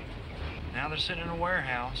 Now they're sitting in a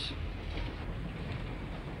warehouse.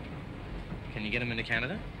 Can you get them into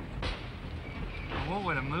Canada? Well, what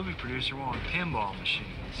would a movie producer want with pinball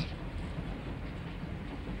machines?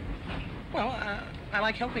 Well, I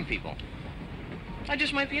like helping people. I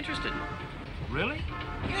just might be interested. Really?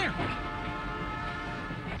 Yeah.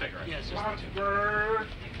 Take her. Yes, Plattsburgh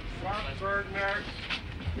next.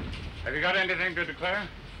 Have you got anything to declare?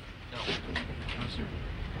 No. No, sir.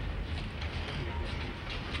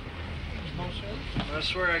 No, sir.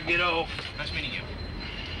 That's where I get off. Nice meeting you.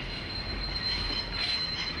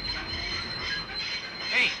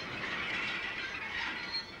 Hey!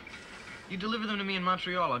 You deliver them to me in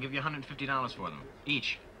Montreal. I'll give you $150 for them,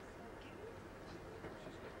 each.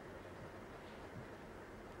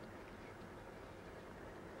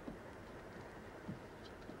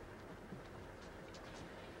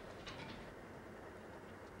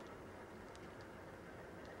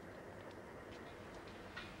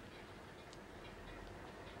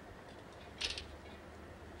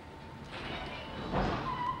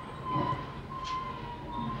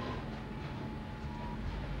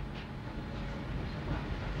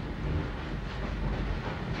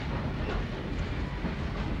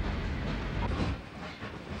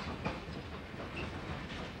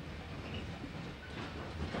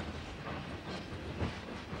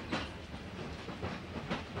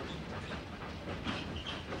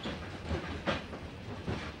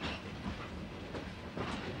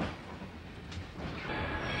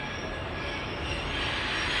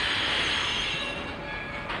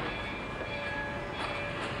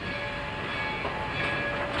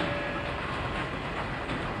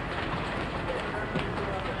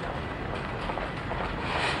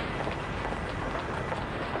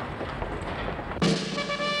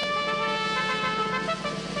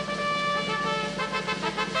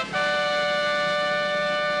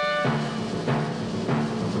 So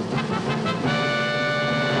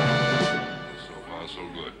far, so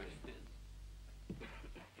good.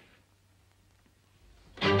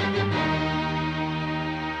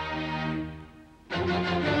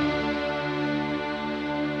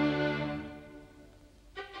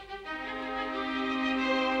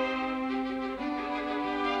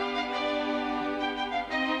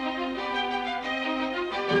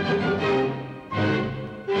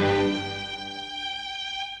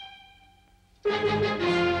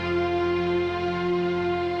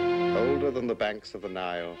 Older than the banks of the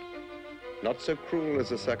Nile, not so cruel as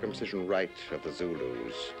the circumcision rite of the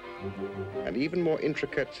Zulus, and even more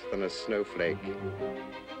intricate than a snowflake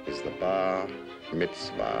is the bar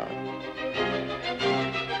mitzvah.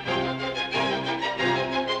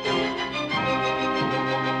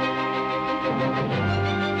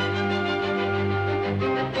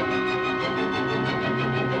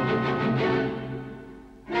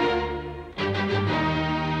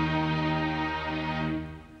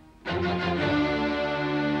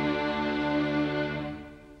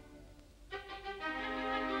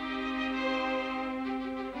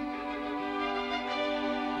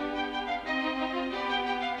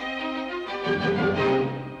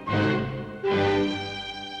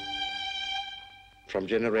 From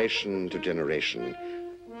generation to generation,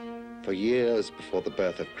 for years before the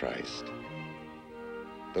birth of Christ,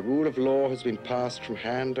 the rule of law has been passed from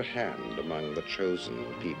hand to hand among the chosen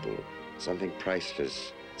people, something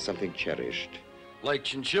priceless, something cherished. Like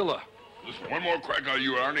chinchilla. Just one more crack on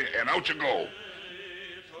you, Arnie, and out you go.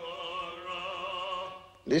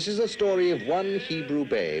 This is a story of one Hebrew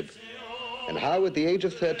babe, and how at the age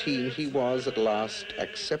of 13 he was at last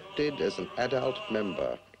accepted as an adult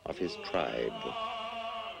member of his tribe.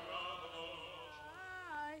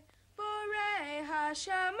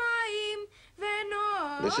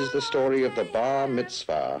 This is the story of the bar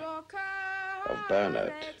mitzvah of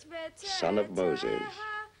Bernard, son of Moses.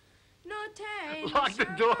 Lock the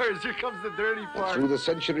doors, here comes the dirty And part. through the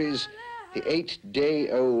centuries, the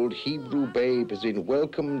 8-day-old Hebrew babe has been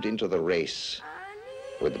welcomed into the race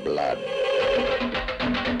with blood.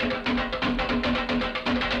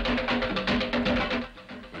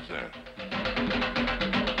 What's that?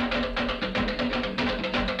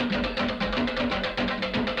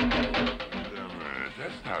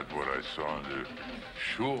 That's not what I saw on the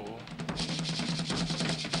shore.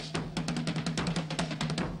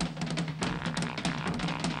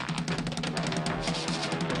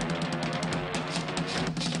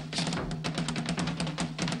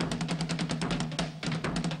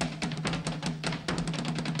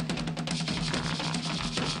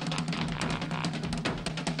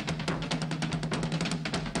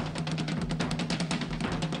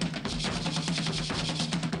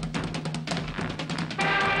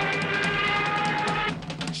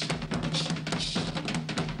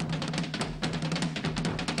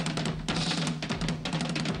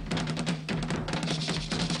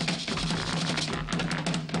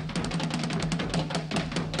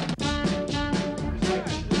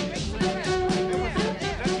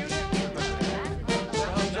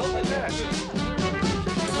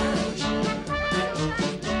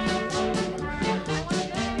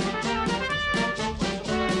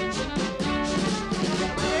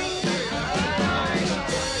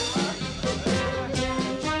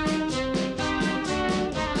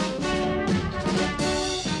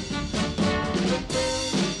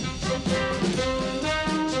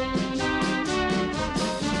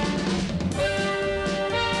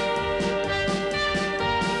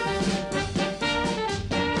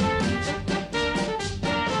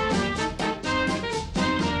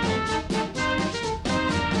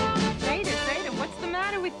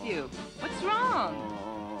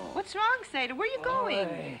 Zaida. Where are you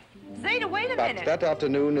going? Zaida, wait a But minute. that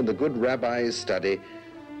afternoon in the good rabbi's study,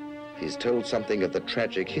 he's told something of the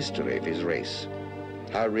tragic history of his race.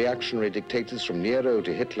 How reactionary dictators from Nero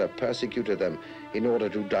to Hitler persecuted them in order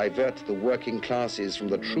to divert the working classes from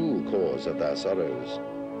the true cause of their sorrows.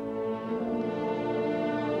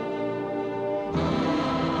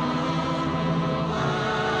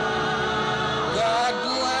 God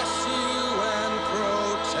bless you and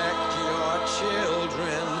protect your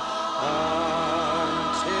children until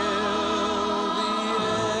the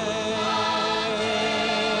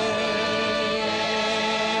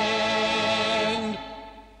end.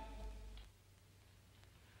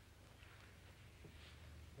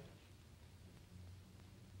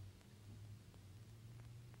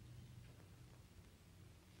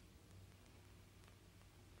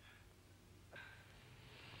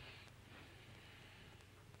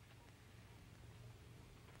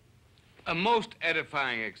 A most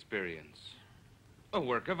edifying experience. A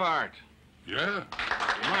work of art. Yeah?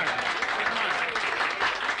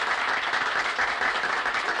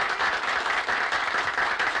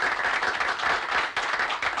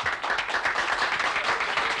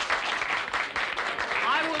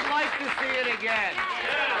 I would like to see it again.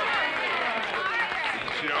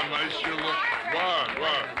 See how nice you look?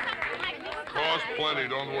 What? Cost plenty,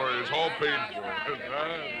 don't worry. It's all paid for.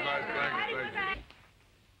 Nice, thank you.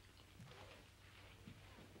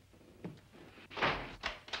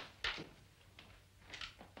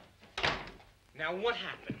 Now, what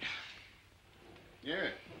happened? Yeah.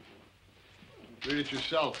 Read it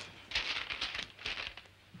yourself.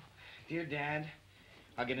 Dear Dad,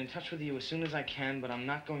 I'll get in touch with you as soon as I can, but I'm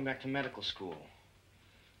not going back to medical school.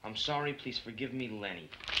 I'm sorry, please forgive me, Lennie.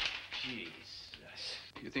 Jesus.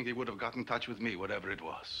 You think he would have got in touch with me, whatever it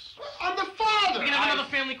was? I'm the father! We gonna have another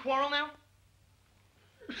family quarrel now?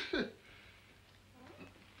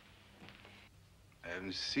 I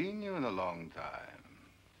haven't seen you in a long time.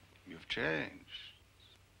 You've changed.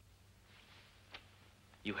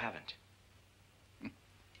 You haven't.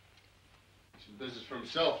 Some business for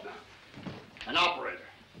himself now. An operator.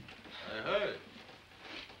 I heard.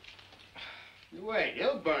 You wait,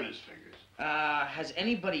 he'll burn his fingers. Has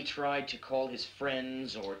anybody tried to call his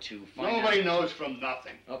friends or to find out? Nobody knows from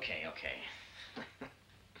nothing. Okay.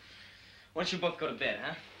 Why don't you both go to bed,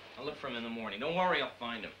 huh? I'll look for him in the morning. Don't worry, I'll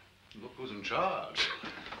find him. Look who's in charge.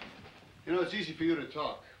 You know, it's easy for you to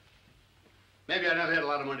talk. Maybe I never had a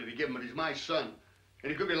lot of money to give him, but he's my son.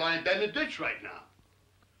 And he could be lying dead in the ditch right now.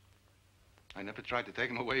 I never tried to take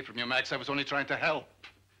him away from you, Max. I was only trying to help.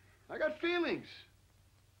 I got feelings.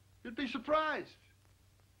 You'd be surprised.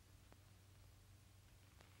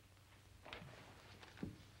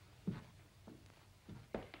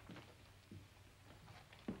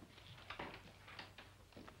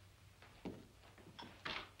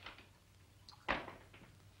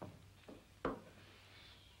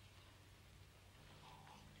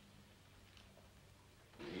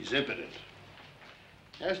 He's impotent.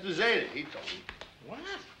 Ask the Zeta, he told me. What?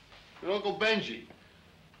 And Uncle Benjy.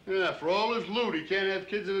 Yeah, for all his loot, he can't have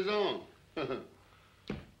kids of his own.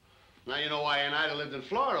 Now you know why Ida lived in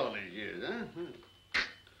Florida all these years, huh?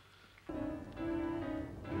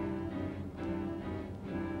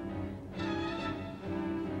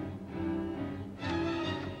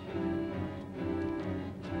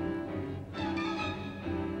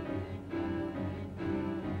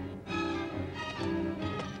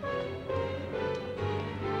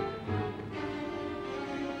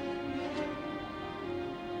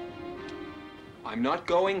 I'm not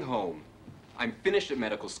going home. I'm finished at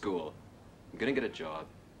medical school. I'm gonna get a job.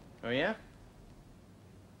 Oh, yeah?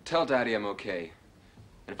 Tell Daddy I'm okay.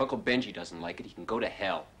 And if Uncle Benjy doesn't like it, he can go to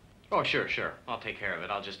hell. Oh, sure. I'll take care of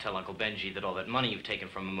it. I'll just tell Uncle Benjy that all that money you've taken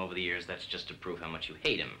from him over the years, that's just to prove how much you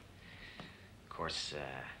hate him. Of course,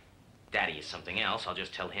 Daddy is something else. I'll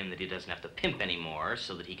just tell him that he doesn't have to pimp anymore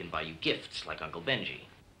so that he can buy you gifts like Uncle Benjy.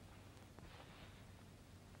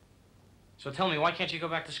 So tell me, why can't you go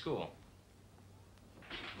back to school?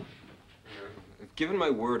 I've given my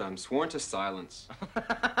word. I'm sworn to silence.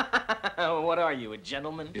 What are you, a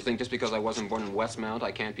gentleman? You think just because I wasn't born in Westmount,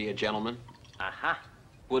 I can't be a gentleman? Aha.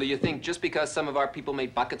 Well, do you think just because some of our people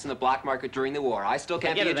made buckets in the black market during the war, I still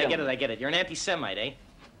can't be a gentleman? I get it. You're an anti-Semite, eh?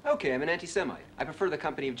 Okay, I'm an anti-Semite. I prefer the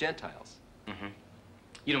company of Gentiles. Mm-hmm.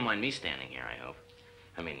 You don't mind me standing here, I hope.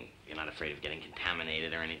 I mean, you're not afraid of getting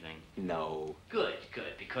contaminated or anything? No. Good,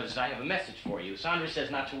 because I have a message for you. Sandra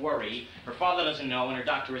says not to worry. Her father doesn't know, and her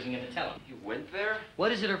doctor isn't going to tell him. You went there?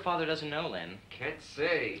 What is it her father doesn't know, Len? Can't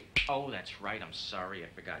say. Oh, that's right. I'm sorry. I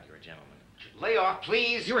forgot you're a gentleman. Lay off,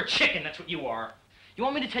 please. You're a chicken. That's what you are. You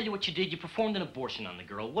want me to tell you what you did? You performed an abortion on the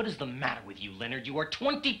girl. What is the matter with you, Leonard? You are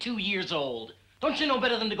 22 years old. Don't you know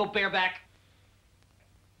better than to go bareback?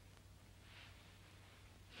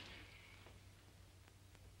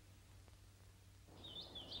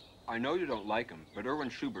 I know you don't like him, but Erwin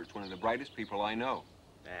Schubert's one of the brightest people I know.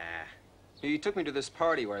 He took me to this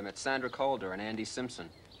party where I met Sandra Calder and Andy Simpson.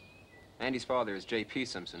 Andy's father is J.P.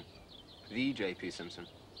 Simpson. The J.P. Simpson.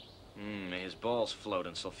 May his balls float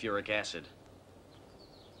in sulfuric acid.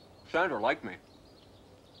 Sandra liked me.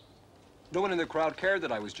 No one in the crowd cared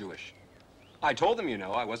that I was Jewish. I told them, you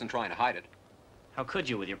know, I wasn't trying to hide it. How could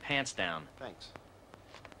you with your pants down? Thanks.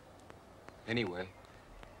 Anyway,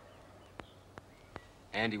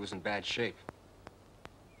 Andy was in bad shape.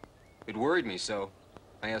 It worried me, so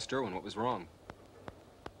I asked Erwin what was wrong.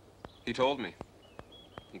 He told me.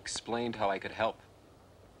 He explained how I could help.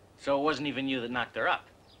 So it wasn't even you that knocked her up?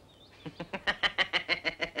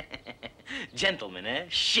 Gentlemen, eh?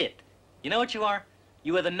 Shit. You know what you are?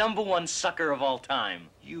 You are the #1 sucker of all time.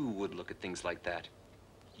 You would look at things like that.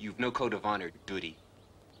 You've no code of honor, Duddy.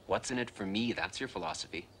 What's in it for me? That's your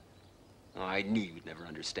philosophy. Oh, I knew you'd never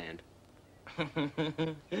understand.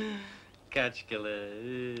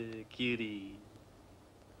 Kachkala, cutie.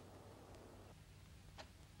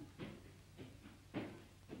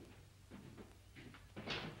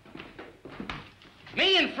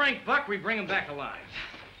 Me and Frank Buck, we bring him back alive.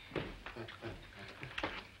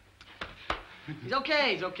 He's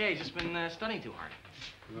okay, he's okay. He's just been studying too hard.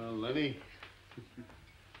 Well, Lenny.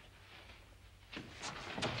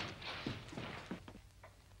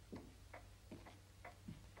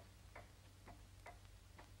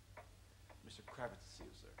 Mr. Kravitz to see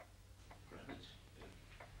you, sir.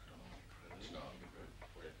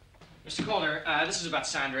 Mr. Calder, this is about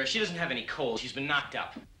Sandra. She doesn't have any cold. She's been knocked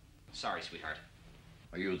up. Sorry, sweetheart.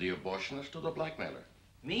 Are you the abortionist or the blackmailer?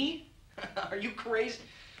 Me? Are you crazy?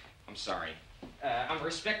 I'm sorry. I'm a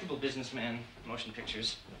respectable businessman, motion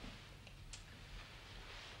pictures.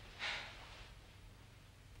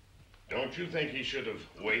 Don't you think he should have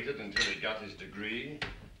waited until he got his degree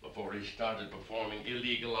before he started performing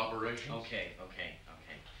illegal operations? Okay.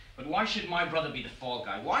 But why should my brother be the fall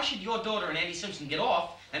guy? Why should your daughter and Andy Simpson get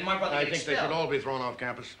off and my brother get expelled? I think they should all be thrown off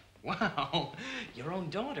campus. Wow, your own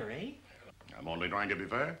daughter, eh? I'm only trying to be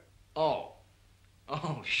fair. Oh,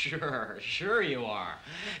 sure you are.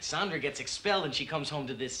 Sandra gets expelled and she comes home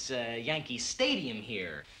to this Yankee stadium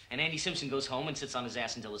here. And Andy Simpson goes home and sits on his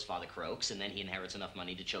ass until his father croaks, and then he inherits enough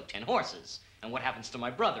money to choke 10 horses. And what happens to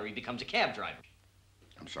my brother? He becomes a cab driver.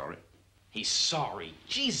 I'm sorry. He's sorry.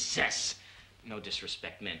 Jesus! No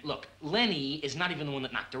disrespect meant. Look, Lennie is not even the one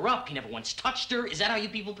that knocked her up. He never once touched her. Is that how you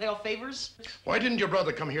people pay off favors? Why didn't your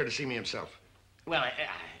brother come here to see me himself? Well,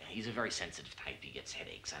 he's a very sensitive type. He gets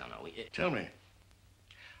headaches. I don't know. Tell me,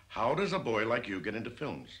 how does a boy like you get into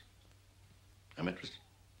films? I'm interested.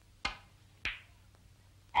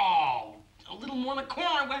 Oh, a little more in the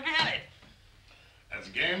corner. We're at it. That's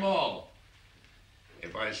game ball.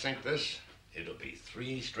 If I sink this, it'll be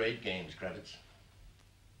 3 straight games, Kravitz.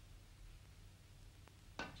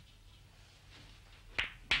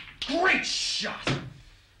 Great shot!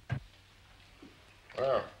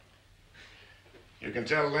 Well, you can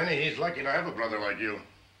tell Lennie he's lucky to have a brother like you.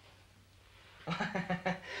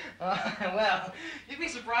 Well, you'd be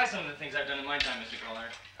surprised some of the things I've done in my time, Mr. Calder.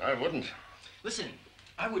 I wouldn't. Listen,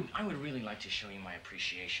 I would really like to show you my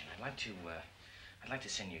appreciation. I'd like to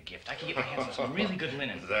send you a gift. I can get my hands on some really good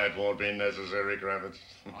linen. That won't be necessary, Kravitz.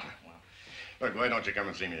 Oh, well. Look, why don't you come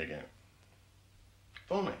and see me again?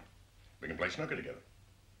 Phone me. We can play snooker together.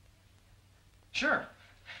 Sure.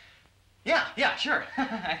 Yeah, sure.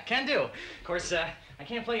 Can do. Of course, I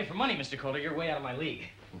can't play you for money, Mr. Calder. You're way out of my league.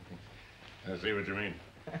 I see what you mean.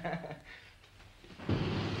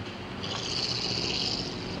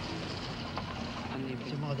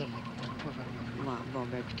 Bon,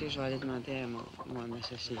 ben écoutez, je vais aller demander à mon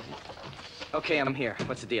associé. Okay, I'm here.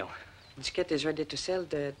 What's the deal? The ticket is ready to sell.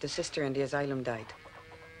 The sister in the asylum died.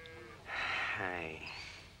 Hi.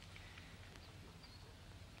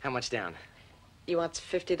 How much down? He wants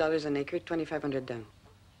 $50 an acre, $2,500 down.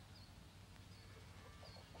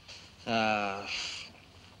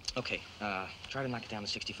 Okay. Try to knock it down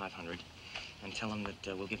to $6,500, and tell him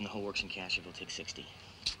that we'll give him the whole works in cash if he'll take 60.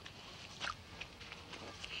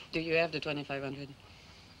 Do you have the $2,500?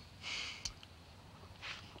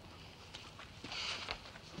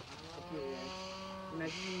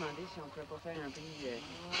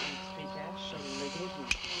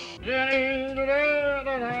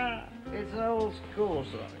 It's an old school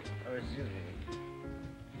song. Oh, excuse me.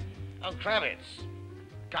 Uncle Kravitz,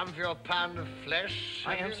 come for your pound of flesh.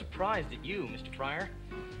 I am surprised at you, Mr. Fryer.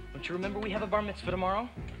 Don't you remember we have a bar mitzvah tomorrow?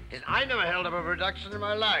 I never held up a production in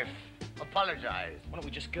my life. Apologize. Why don't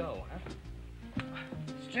we just go, huh?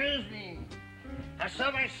 Excuse me. I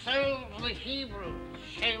sell my soul to the Hebrews.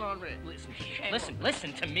 Shame on me.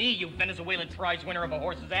 Listen to me, you Venezuelan prize winner of a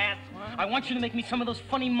horse's ass. What? I want you to make me some of those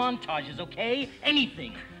funny montages, okay?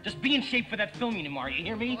 Anything. Just be in shape for that filming tomorrow, you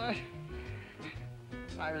hear me? What?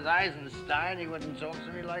 If I was Eisenstein, he wouldn't talk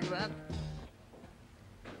to me like that.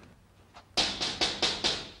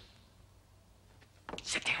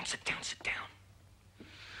 Sit down.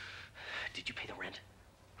 Did you pay the rent?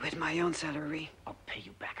 With my own salary. I'll pay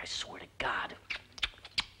you back, I swear to God.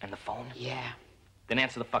 And the phone? Yeah. Then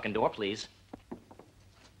answer the fucking door, please.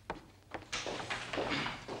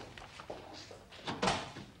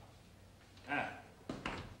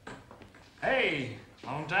 Hey,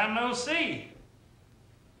 long time no see.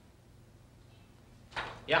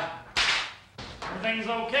 Yeah. Everything's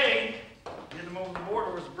okay. Getting them over the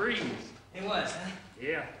border was a breeze. It was, huh?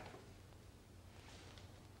 Yeah.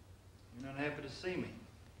 You're not happy to see me.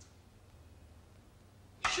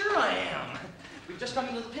 Sure I am. We've just come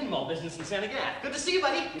into the pinball business in Santa Gath. Good to see you,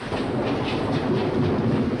 buddy.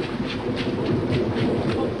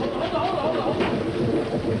 Hold on.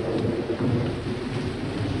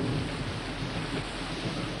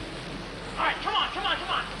 All right, come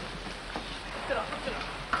on. Sit up.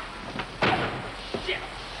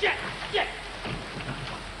 Jet.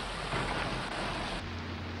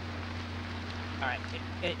 All right,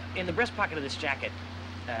 in the breast pocket of this jacket,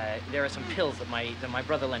 there are some pills that my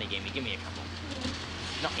brother Lennie gave me. Give me a couple.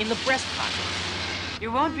 No, in the breast pocket.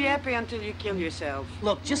 You won't be happy until you kill yourself.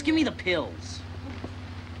 Look, just give me the pills.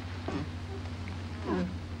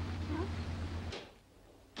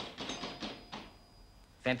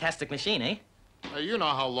 Fantastic machine, eh? You know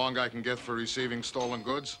how long I can get for receiving stolen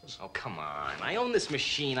goods? Oh, come on. I own this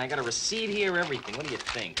machine. I got a receipt here, everything. What do you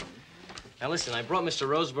think? Now, listen, I brought Mr.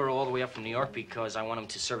 Roseborough all the way up from New York because I want him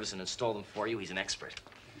to service and install them for you. He's an expert.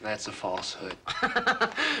 That's a falsehood.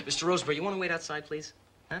 Mr. Roseborough, you want to wait outside, please?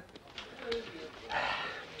 Huh?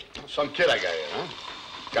 Some kid I got here, huh?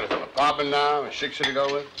 Got it from a apartment now, a shiksa to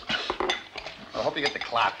go with. I hope you get the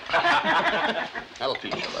clap. That'll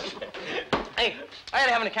teach you a lesson. Hey, I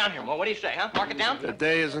gotta have an account here, Mo. What do you say, huh? Mark it down? The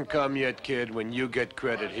day hasn't come yet, kid, when you get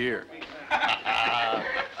credit here. I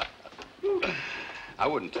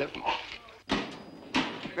wouldn't tip him.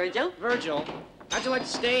 Virgil, how'd you like to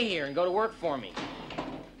stay here and go to work for me?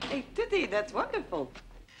 Hey, Duddy, that's wonderful.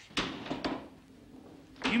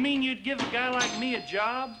 You mean you'd give a guy like me a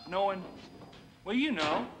job, knowing, well, you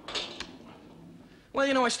know. Well,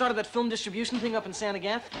 you know, I started that film distribution thing up in Santa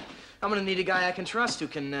Gath. I'm gonna need a guy I can trust who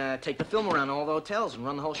can take the film around all the hotels and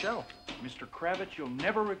run the whole show. Mr. Kravitz, you'll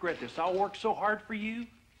never regret this. I'll work so hard for you.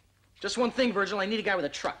 Just one thing, Virgil. I need a guy with a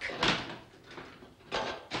truck.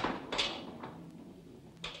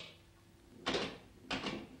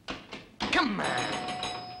 Come on.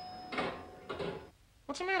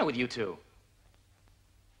 What's the matter with you two?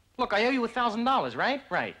 Look, I owe you $1,000, right?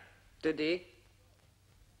 Right. Duddy?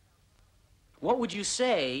 What would you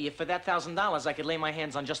say if for that $1,000 I could lay my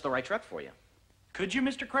hands on just the right truck for you? Could you,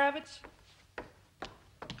 Mr. Kravitz?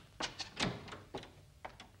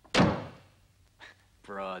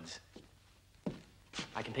 Frauds.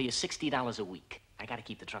 I can pay you $60 a week. I gotta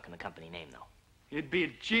keep the truck in the company name, though. It'd be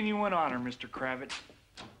a genuine honor, Mr. Kravitz.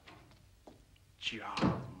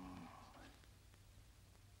 Job.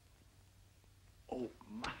 Oh,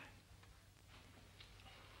 my.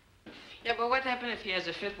 Yeah, but what happens if he has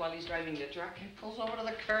a fit while he's driving the truck? He pulls over to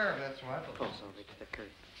the curb, that's what. Pulls over to the curb.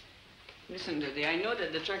 Listen, Duddy, I know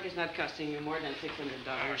that the truck is not costing you more than $600.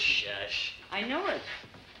 Oh, shush. I know it.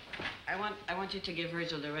 I want you to give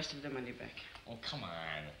Virgil the rest of the money back. Oh, come on.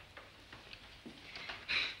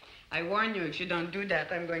 I warn you, if you don't do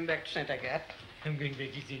that, I'm going back to Santa Gath. I'm going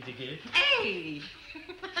back to Santa Gath. Hey!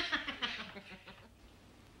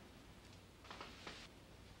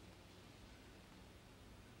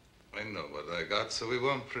 I know what I got, so we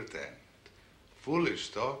won't pretend. Foolish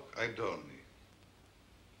talk, I don't need.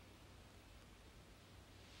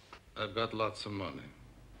 I've got lots of money.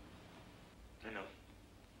 I know.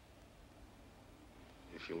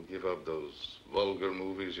 If you'll give up those vulgar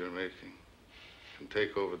movies you're making and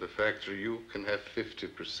take over the factory, you can have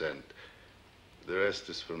 50%. The rest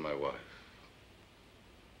is for my wife.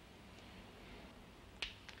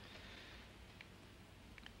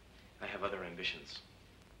 I have other ambitions.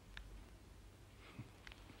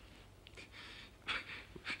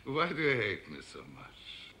 Why do you hate me so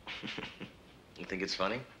much? You think it's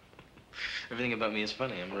funny? Everything about me is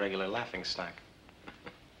funny. I'm a regular laughing stock.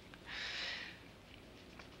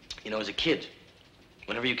 You know, as a kid,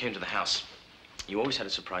 whenever you came to the house, you always had a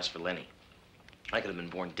surprise for Lennie. I could have been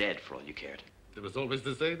born dead for all you cared. There was always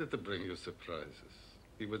the zaida to bring you surprises.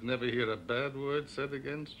 He would never hear a bad word said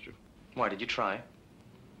against you. Why, did you try?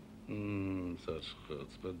 Such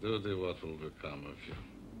chutzpah. Duddy, what will become of you?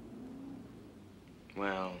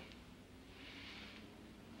 Well,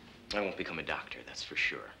 I won't become a doctor, that's for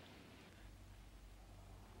sure.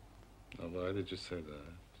 Now, why did you say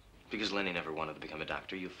that? Because Lennie never wanted to become a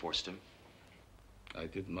doctor. You forced him. I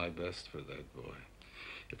did my best for that boy.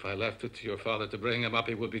 If I left it to your father to bring him up,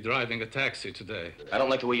 he would be driving a taxi today. I don't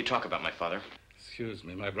like the way you talk about my father. Excuse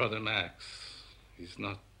me, my brother Max. He's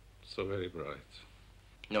not so very bright.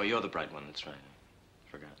 No, you're the bright one, that's right.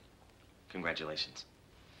 I forgot. Congratulations.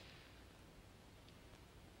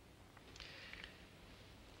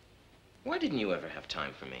 Why didn't you ever have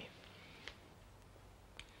time for me?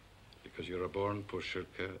 Because you're a born pusher,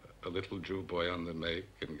 a little Jew boy on the make,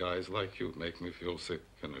 and guys like you make me feel sick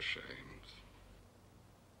and ashamed.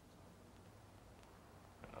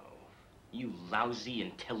 Oh, You lousy,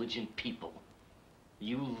 intelligent people.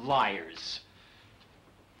 You liars.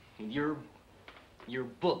 Your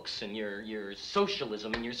books and your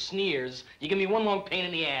socialism and your sneers, you give me one long pain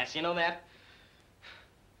in the ass, you know that?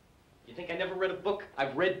 You think I never read a book?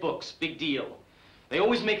 I've read books, big deal. They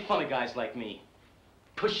always make fun of guys like me.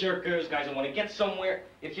 Push-shirkers, guys that want to get somewhere.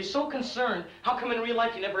 If you're so concerned, how come in real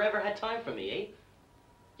life you never ever had time for me, eh?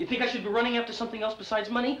 You think I should be running after something else besides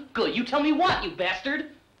money? Good, you tell me what, you bastard!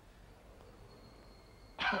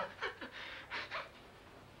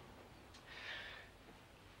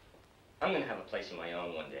 I'm gonna have a place of my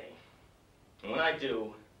own one day. And when I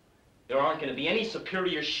do, there aren't gonna be any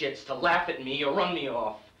superior shits to laugh at me or run me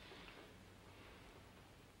off.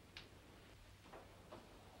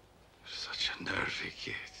 Such a nervy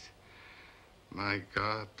kid. My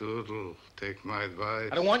God, Doodle, take my advice.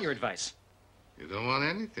 I don't want your advice. You don't want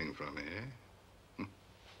anything from me, eh?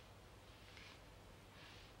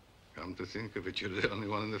 Come to think of it, you're the only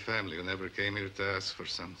one in the family who never came here to ask for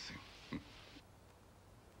something.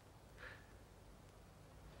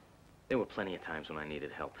 There were plenty of times when I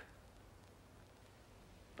needed help.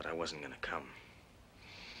 But I wasn't gonna come.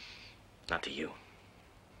 Not to you.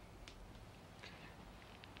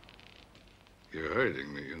 You're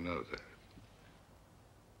hurting me, you know that.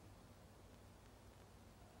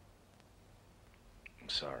 I'm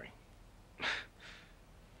sorry.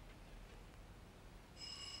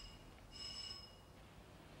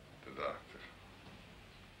 The doctor.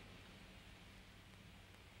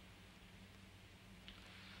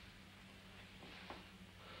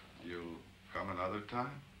 You'll come another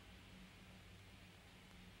time?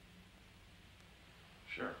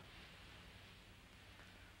 Sure.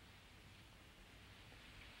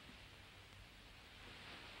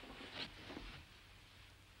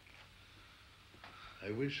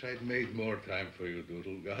 I wish I'd made more time for you,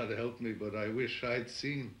 Doodle. God help me, but I wish I'd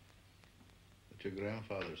seen what your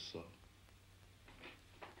grandfather saw.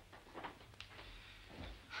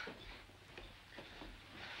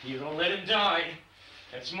 You don't let him die.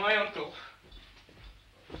 That's my uncle.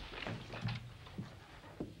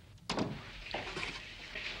 I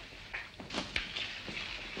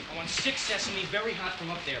want 6 sesame, very hot from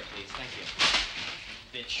up there, please. Thank you.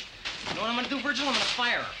 Bitch. You know what I'm gonna do, Virgil? I'm gonna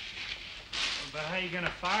fire her. But how you gonna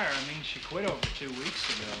fire her? I mean, she quit over 2 weeks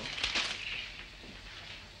ago.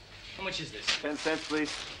 How much is this? 10 cents,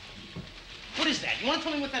 please. What is that? You want to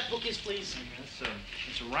tell me what that book is, please?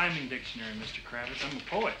 It's a rhyming dictionary, Mr. Kravitz. I'm a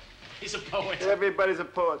poet. He's a poet. Everybody's a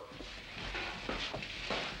poet.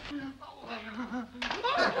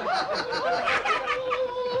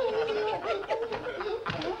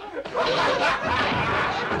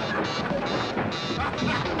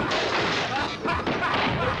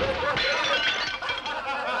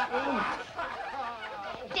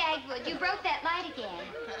 Dagwood, you broke that light again.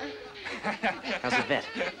 How's Yvette?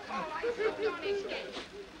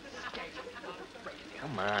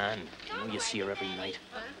 Come on. You know you see her every night.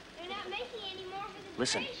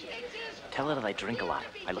 Listen, tell her that I drink a lot.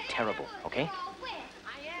 I look terrible, okay?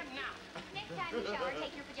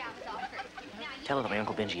 Tell her that my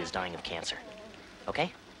Uncle Benjy is dying of cancer,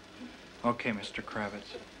 okay? Okay, Mr.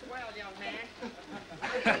 Kravitz.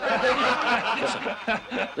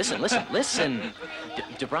 Listen.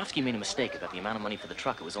 Dabrowski made a mistake about the amount of money for the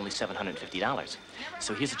truck. It was only $750.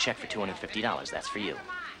 So here's a check for $250. That's for you.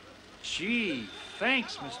 Gee,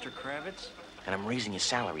 thanks, Mr. Kravitz. And I'm raising your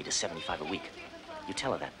salary to $75 a week. You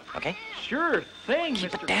tell her that, okay? Sure thing,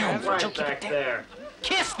 Keep Mr. it down, Kravitz. Virgil. Keep it down. There.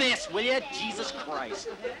 Kiss this, will you? Jesus Christ.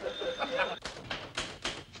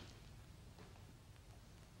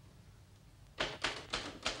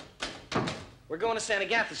 We're going to Santa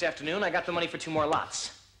Gath this afternoon. I got the money for 2 more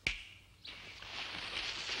lots.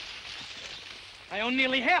 I own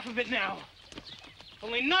nearly half of it now.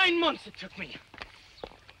 Only 9 months it took me.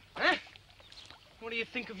 Huh? What do you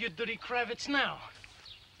think of your Duddy Kravitz now?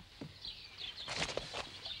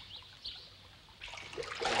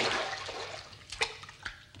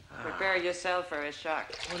 Prepare yourself for a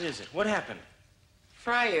shock. What is it? What happened?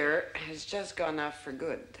 Fryer has just gone off for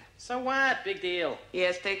good. So what? Big deal. He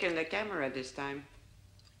has taken the camera this time.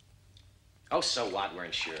 Oh, so what? We're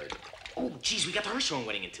insured. Oh, geez, we got the Hirschhorn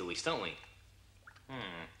wedding in 2 weeks, don't we?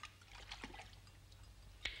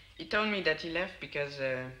 He told me that he left because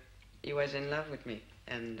he was in love with me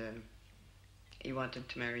and he wanted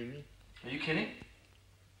to marry me. Are you kidding?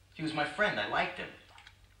 He was my friend. I liked him.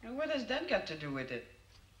 And what has that got to do with it?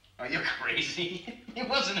 Are you crazy? He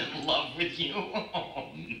wasn't in love with you.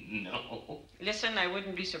 Oh, no. Listen, I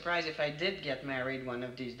wouldn't be surprised if I did get married one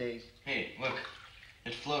of these days. Hey, look.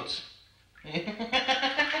 It floats.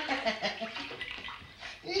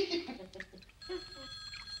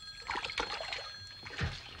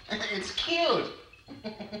 cute.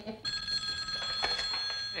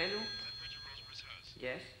 Hello?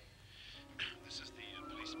 Yes? This is the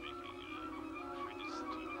police speaking. Afraid it's to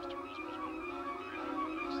Mr. Rosemore's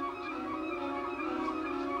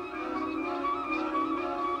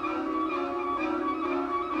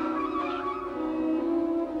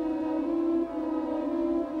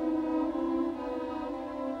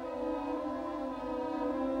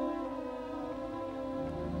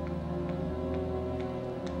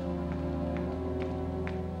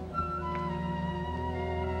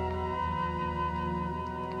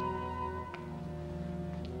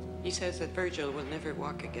He says that Virgil will never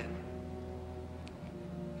walk again.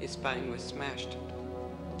 His spine was smashed.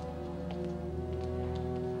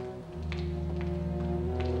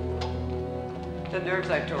 The nerves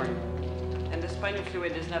are torn, and the spinal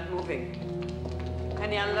fluid is not moving. And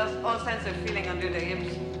he has lost all sense of feeling under the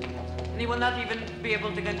hips. And he will not even be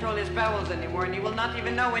able to control his bowels anymore, and he will not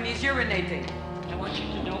even know when he's urinating. I want you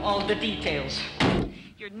to know all the details.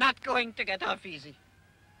 You're not going to get off easy.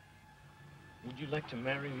 Would you like to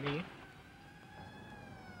marry me?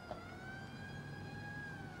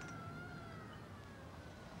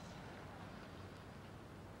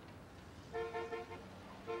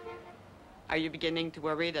 Are you beginning to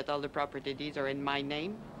worry that all the property deeds are in my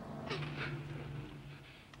name?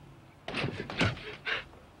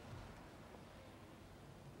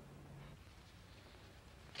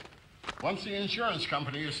 Once the insurance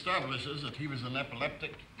company establishes that he was an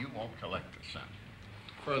epileptic, you won't collect a cent.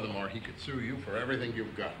 Furthermore, he could sue you for everything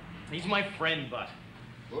you've got. He's my friend, but...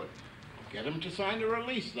 Good. Get him to sign the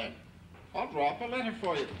release, then. I'll drop a letter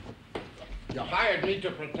for you. You hired me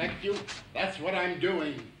to protect you. That's what I'm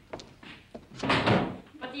doing.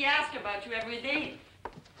 But he asks about you every day.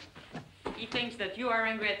 He thinks that you are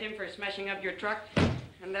angry at him for smashing up your truck,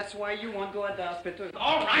 and that's why you won't go at the hospital.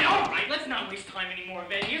 All right, let's not waste time anymore,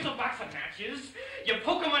 Ben. Here's a box of matches. You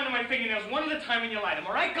poke them under my fingernails one at a time and you light them,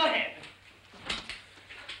 all right? Go ahead.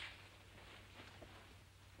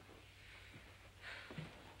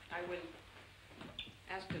 I will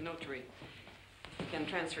ask the notary if he can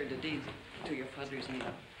transfer the deed to your father's name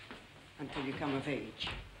until you come of age.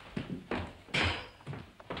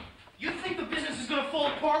 You think the business is gonna fall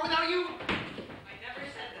apart without you? I never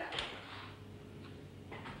said that.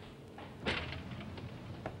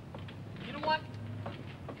 You know what?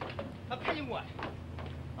 I'll tell you what.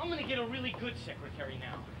 I'm gonna get a really good secretary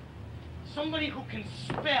now. Somebody who can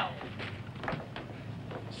spell.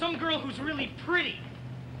 Some girl who's really pretty.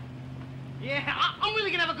 Yeah, I'm really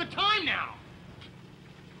gonna have a good time now.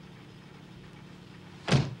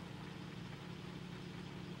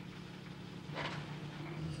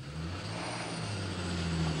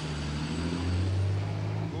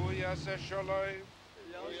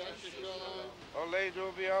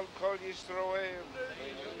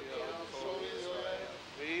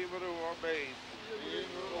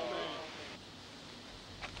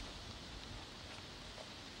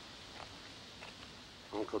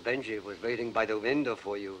 Uncle Benjy was waiting by the window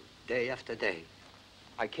for you day after day.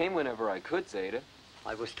 I came whenever I could, Zaida.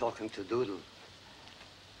 I was talking to Doodle.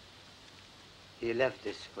 He left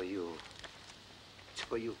this for you. It's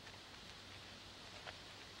for you.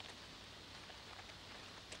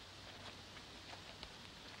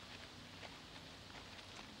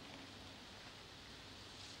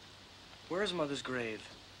 Where's Mother's grave?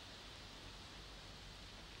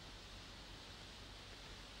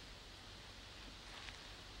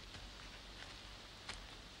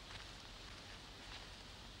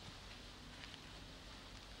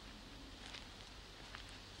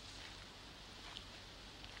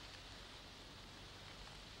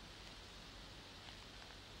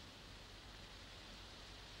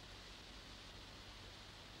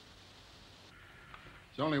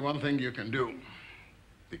 There's only one thing you can do.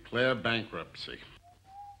 Declare bankruptcy.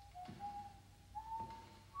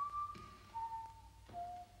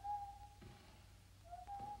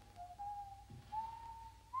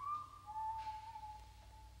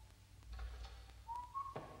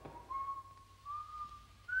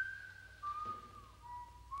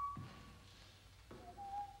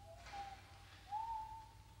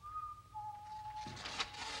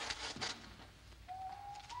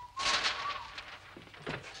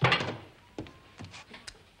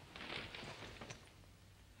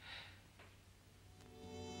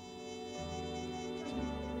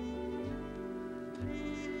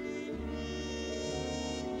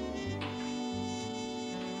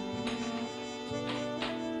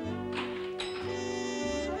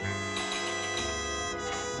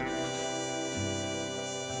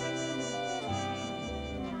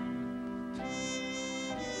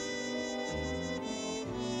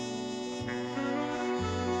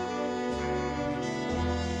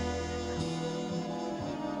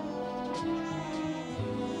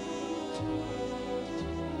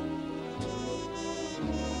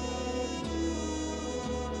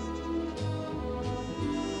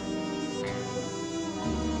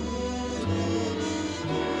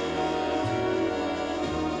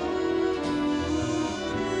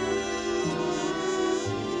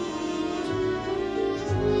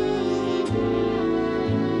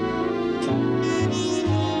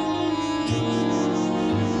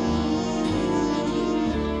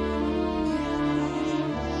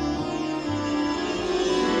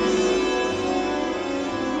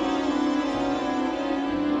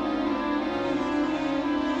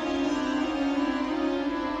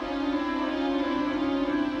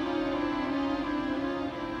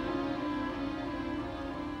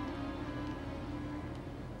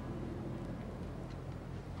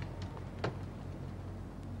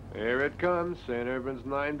 Here it comes, St. Urban's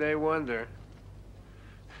 9-day wonder.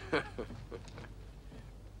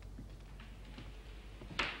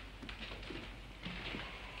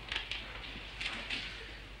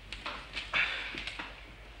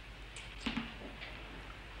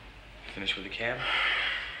 Finish with the cab?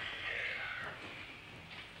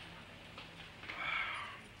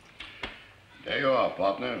 There you are,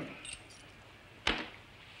 partner.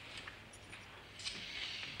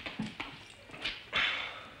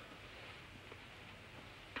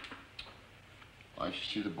 Why don't you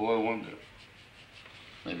see the boy wonder?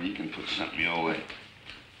 Maybe he can put something your way.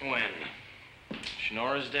 When?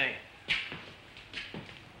 Shinora's Day.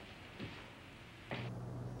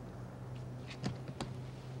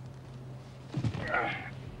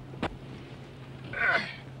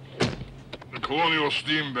 The Colonial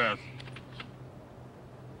Steam Bath.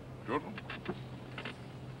 Doodle?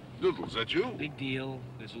 Doodle, is that you? Big deal.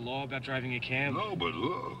 There's a law about driving a cab. No, but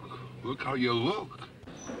look. Look how you look.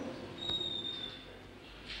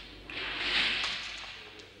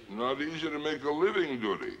 Not easy to make a living,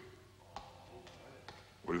 Duddy.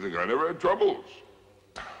 What do you think? I never had troubles.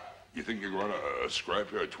 You think you're going to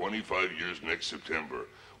scrapyard 25 years next September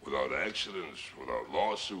without accidents, without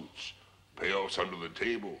lawsuits, payoffs under the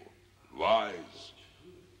table, lies?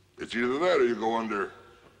 It's either that or you go under.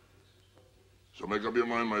 So make up your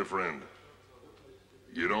mind, my friend.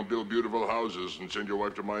 You don't build beautiful houses and send your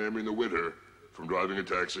wife to Miami in the winter from driving a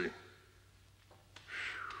taxi.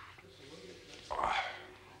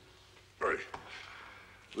 Right.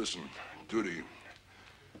 Listen, Duddy.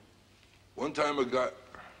 One time a guy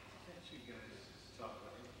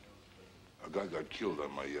got killed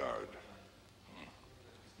on my yard.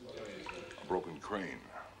 A broken crane.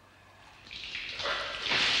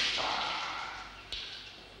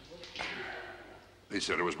 They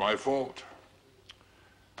said it was my fault.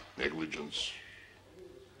 Negligence.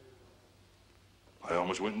 I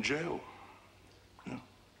almost went in jail. Yeah.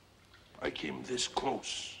 I came this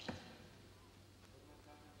close.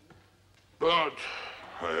 But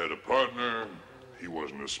I had a partner. He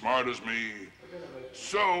wasn't as smart as me.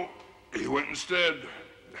 So he went instead.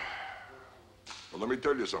 Well, let me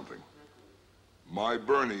tell you something. My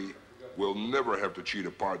Bernie will never have to cheat a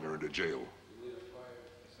partner into jail.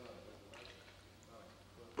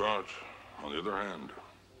 But, on the other hand,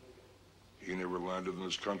 he never landed in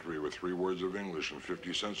this country with 3 words of English and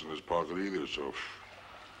 50 cents in his pocket either, so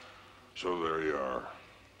there you are.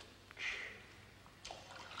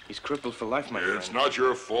 He's crippled for life, my friend. It's not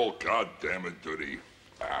your fault, God damn it, Duddy.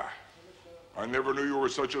 I never knew you were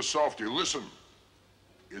such a softy. Listen,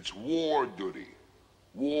 it's war, Duddy.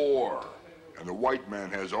 War. And the white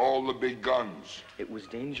man has all the big guns. It was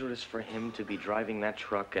dangerous for him to be driving that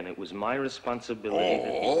truck, and it was my responsibility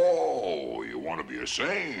Oh, you want to be a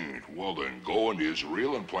saint? Well, then go into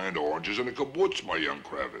Israel and plant oranges in a kibbutz, my young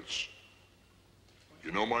Kravitz.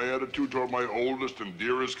 You know my attitude toward my oldest and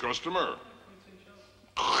dearest customer?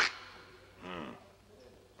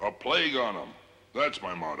 A plague on them. That's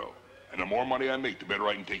my motto. And the more money I make, the better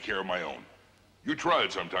I can take care of my own. You try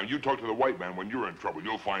it sometime. You talk to the white man when you're in trouble.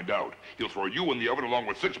 You'll find out. He'll throw you in the oven along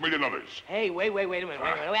with 6 million others. Hey, wait a minute.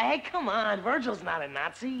 Hey, come on. Virgil's not a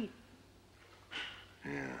Nazi.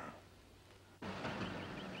 Yeah.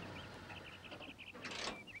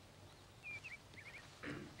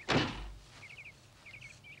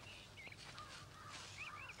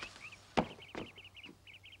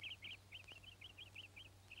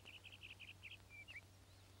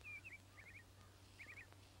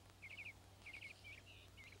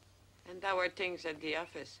 And how are things at the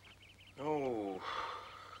office? Oh,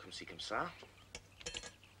 comme ci, comme ça.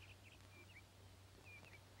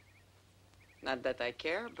 Not that I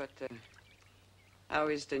care, but how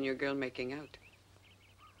is the new girl making out?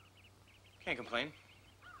 Can't complain.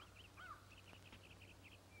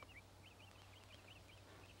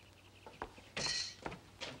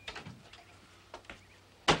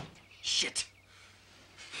 Shit!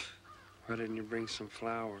 Why didn't you bring some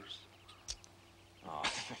flowers? Oh,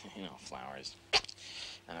 you know, flowers.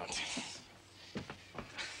 I don't.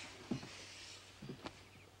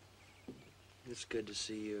 It's good to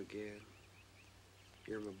see you again.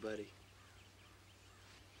 You're my buddy.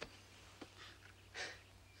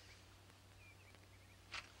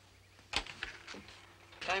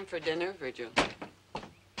 Time for dinner, Virgil.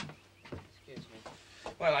 Excuse me.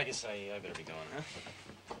 Well, I guess I better be going, huh?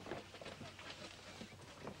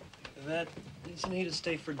 Yvette, isn't he to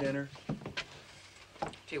stay for dinner?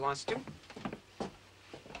 If he wants to.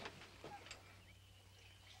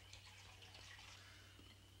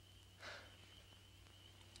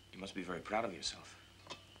 You must be very proud of yourself.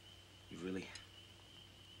 You really...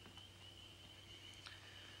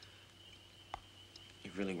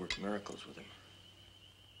 You've really worked miracles with him.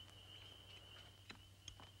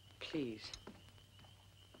 Please.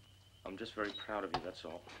 I'm just very proud of you, that's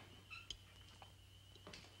all.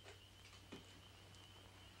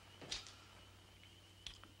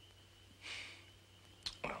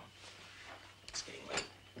 Well, it's getting late.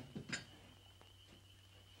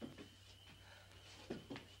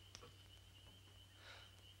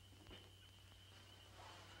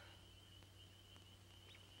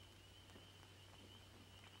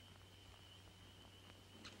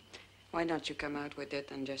 Why don't you come out with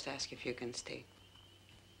it and just ask if you can stay?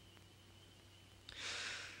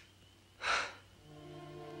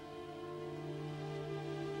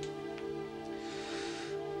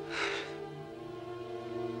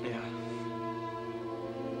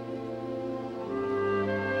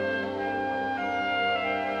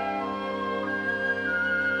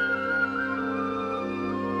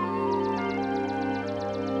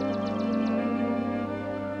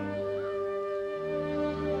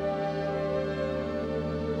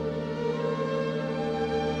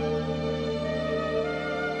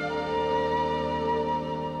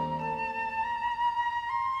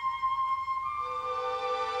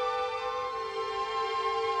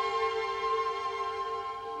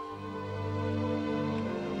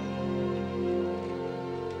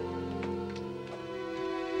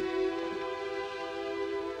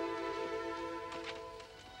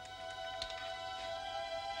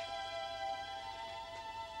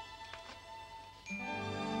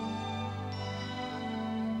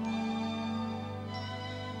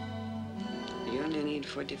 You only need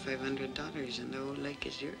 $4,500 and the whole lake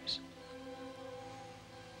is yours.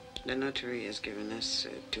 The notary has given us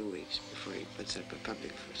 2 weeks before he puts up a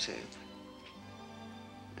public for sale.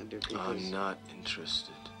 Other people's... I'm not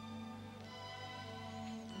interested.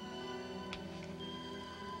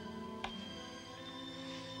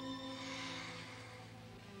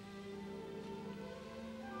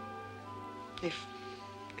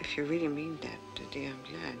 If you really mean that, Duddy, I'm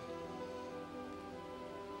glad.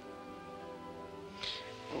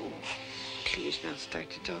 Oh, please don't start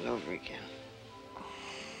it all over again.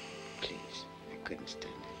 Please, I couldn't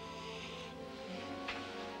stand it.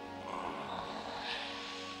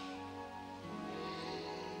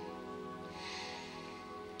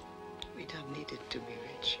 We don't need it to be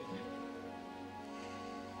rich, you know.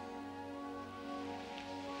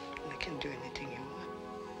 We can do anything you want.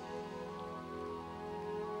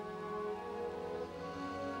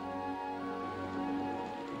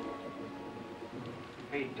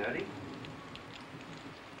 Hey, Duddy.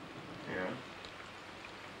 Yeah?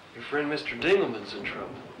 Your friend Mr. Dingleman's in trouble.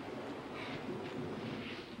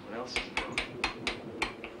 What else is in trouble?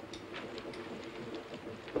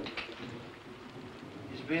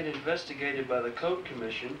 He's being investigated by the Code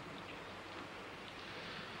Commission.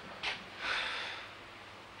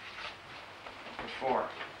 What for?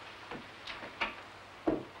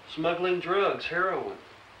 Smuggling drugs, heroin.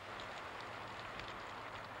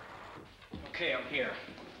 Okay, I'm here.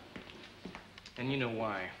 And you know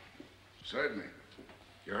why. Certainly.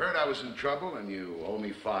 You heard I was in trouble and you owe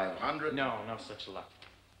me $500? No, no such luck.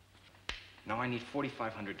 Now I need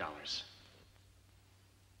 $4,500.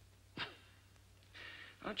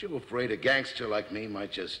 Aren't you afraid a gangster like me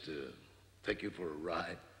might just take you for a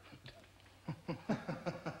ride?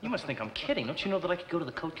 You must think I'm kidding. Don't you know that I could go to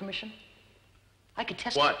the Code Commission? I could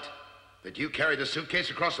test... What? That you carried the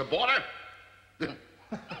suitcase across the border?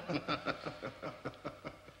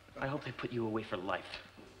 I hope they put you away for life.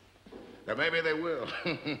 Then maybe they will.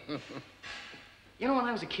 You know, when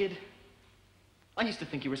I was a kid, I used to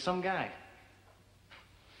think you were some guy.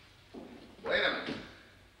 Wait a minute.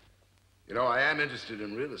 You know, I am interested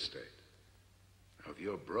in real estate. Now, if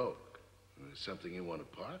you're broke, there's something you want to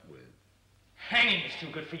part with. Hanging is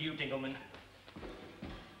too good for you, Dingleman.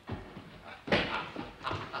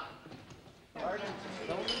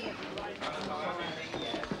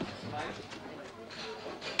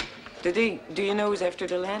 Duddy, do you know who's after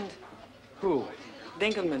the land? Who?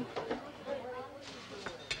 Dinkelman.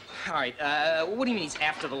 All right, what do you mean he's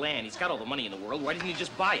after the land? He's got all the money in the world. Why didn't he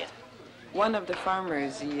just buy it? One of the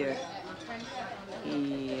farmers, he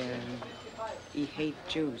hates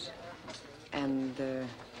Jews. And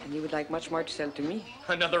he would like much more to sell to me.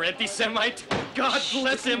 Another anti-Semite? God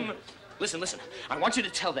bless him! Listen, I want you to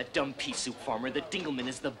tell that dumb pea soup farmer that Dingleman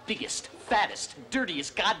is the biggest, fattest,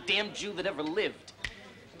 dirtiest goddamn Jew that ever lived.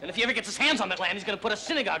 And if he ever gets his hands on that land, he's gonna put a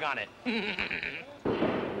synagogue on it.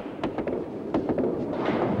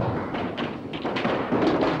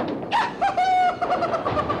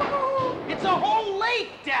 It's a whole lake,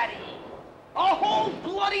 Daddy! A whole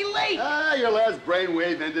bloody lake! Ah, your last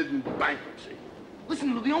brainwave ended in bankruptcy. Listen,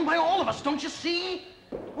 it'll be owned by all of us, don't you see?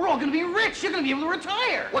 We're all gonna be rich. You're gonna be able to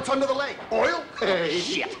retire. What's under the lake? Oil? Hey.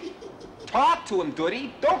 Shit. Talk to him,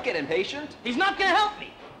 Duddy. Don't get impatient. He's not gonna help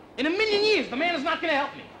me. In a million years, the man is not gonna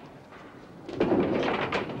help me.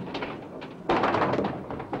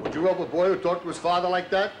 Would you help a boy who talked to his father like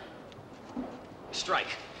that?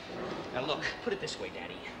 Strike. Now look, put it this way,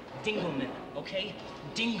 Daddy. Dingleman, okay?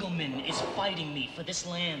 Dingleman is fighting me for this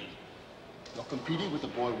land. You're competing with the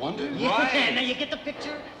boy wonder? Yeah, right. Now you get the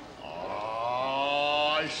picture?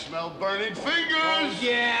 Oh, I smell burning fingers. Oh,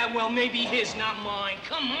 yeah, well, maybe his, not mine.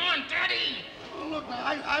 Come on, Daddy. Oh, look,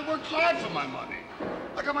 I worked hard for my money.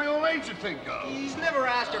 I got my old age to think of. He's never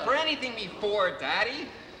asked her for anything before, Daddy.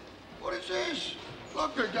 What is this?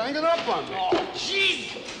 Look, they're ganging up on me. Oh,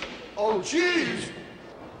 jeez. Oh, jeez.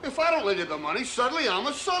 If I don't lend you the money, suddenly I'm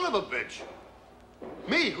a son of a bitch.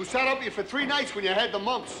 Me, who sat up here for 3 nights when you had the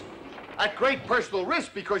mumps. At great personal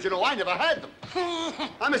risk because, you know, I never had them.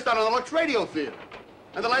 I missed out on the Lux Radio Theater.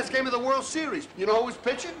 And the last game of the World Series, you know who was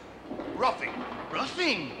pitching? Roughing.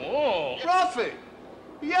 Roughing? Oh. Roughing.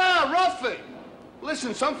 Yeah, roughing.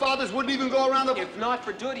 Listen, some fathers wouldn't even go around the... If not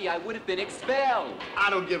for Duddy, I would have been expelled. I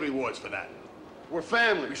don't give rewards for that. We're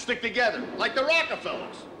family. We stick together, like the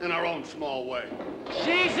Rockefellers, in our own small way.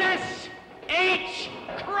 Jesus H.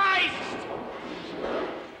 Christ!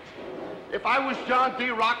 If I was John D.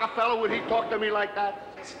 Rockefeller, would he talk to me like that?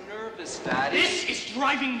 He's nervous, Daddy. This is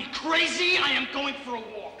driving me crazy. I am going for a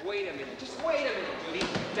walk. Wait a minute. Just wait a minute,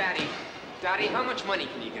 Duddy. Daddy, how much money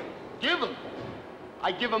can you give him? Give him?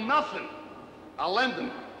 I give him nothing. I'll lend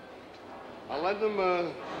him. I'll lend him,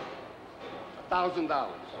 $1,000.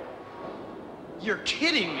 You're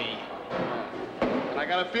kidding me. And I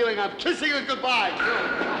got a feeling I'm kissing it goodbye, too.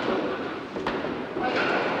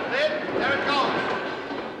 There it goes.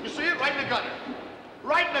 You see it? Right in the gutter.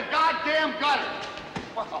 Right in the goddamn gutter.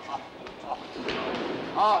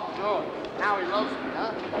 Oh, sure. Now he loves me,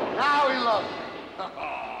 huh? Now he loves me.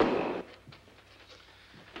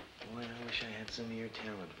 Boy, I wish I had some of your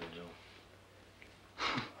talent, Virgil.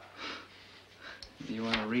 You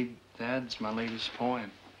want to read that? It's my latest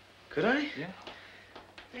poem. Could I? Yeah.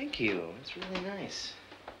 Thank you. That's really nice.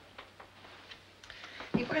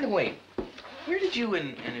 Hey, by the way, where did you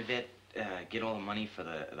and Yvette get all the money for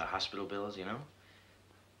the hospital bills, you know?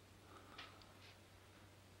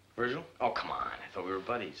 Virgil? Oh, come on. I thought we were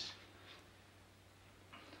buddies.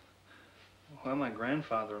 Well, my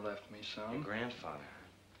grandfather left me some. Your grandfather.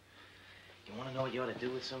 You want to know what you ought to do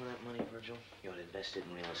with some of that money, Virgil? You ought to invest it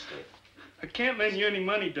in real estate. I can't lend you any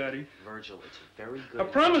money, Duddy. Virgil, it's a very good... I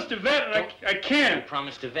promised Yvette, and I can't. You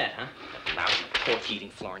promised Yvette, huh? That lousy, pork-eating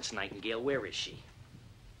Florence Nightingale. Where is she?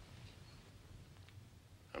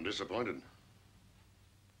 I'm disappointed.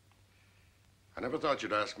 I never thought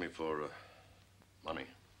you'd ask me for, money.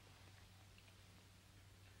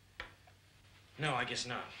 No, I guess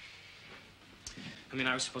not. I mean,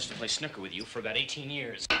 I was supposed to play snooker with you for about 18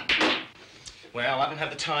 years. Well, I don't have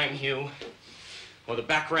the time, Hugh, or the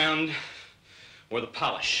background, or the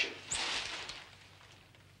polish.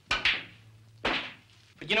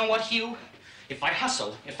 But you know what, Hugh? If I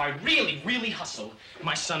hustle, if I really, really hustle,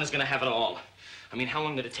 my son is gonna have it all. I mean, how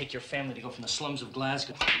long did it take your family to go from the slums of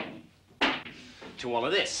Glasgow to all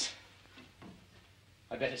of this?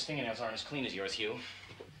 I bet his fingernails aren't as clean as yours, Hugh.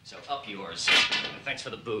 So up yours. And thanks for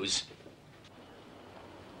the booze.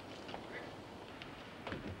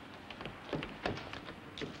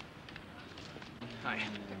 Hi.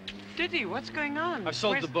 Duddy, what's going on? I've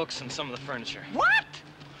sold the books and some of the furniture. What?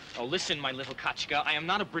 Oh, listen, my little Kachka, I am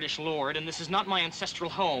not a British lord, and this is not my ancestral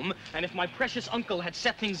home. And if my precious uncle had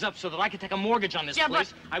set things up so that I could take a mortgage on this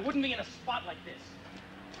place, I wouldn't be in a spot like this.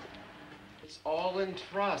 It's all in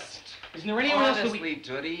trust. Isn't there anyone else that we... Honestly,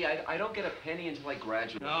 Duddy, I don't get a penny until I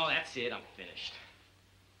graduate. Oh, that's it. I'm finished.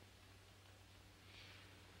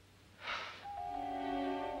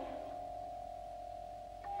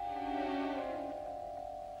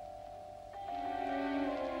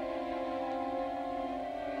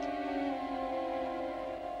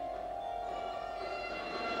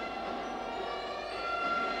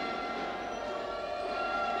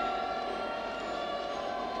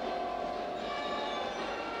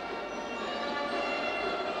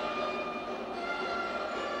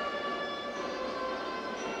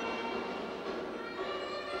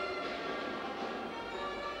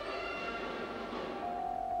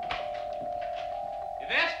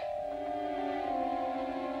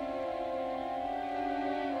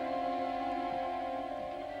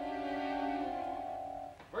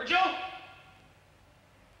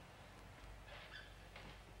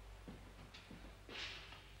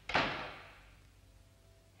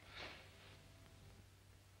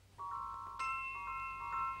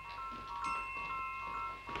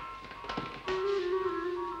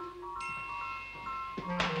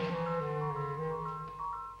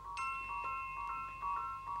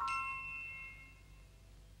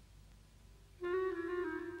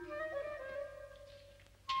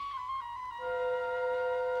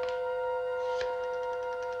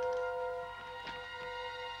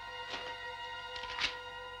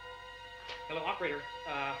 Operator,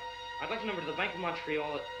 I'd like a number to the Bank of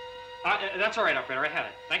Montreal. That's all right, operator. I have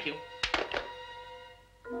it. Thank you.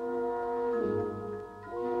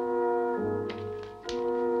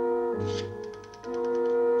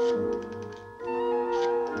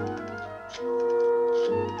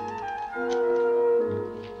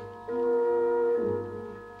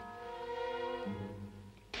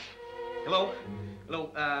 Hello?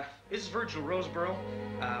 Hello, this is Virgil Roseborough.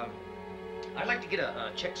 I'd like to get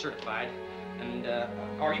a check certified. And,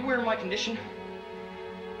 are you aware of my condition?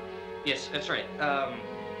 Yes, that's right.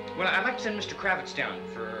 Well, I'd like to send Mr. Kravitz down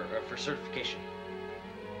for certification.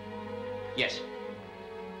 Yes.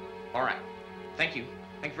 All right. Thank you.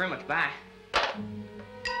 Thank you very much. Bye.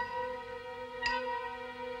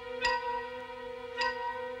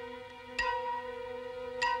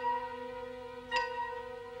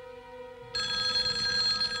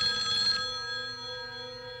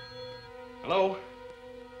 Hello?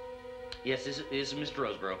 Yes, this is Mr.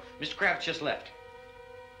 Roseborough. Mr. Kravitz just left.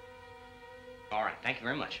 All right, thank you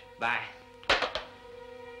very much. Bye.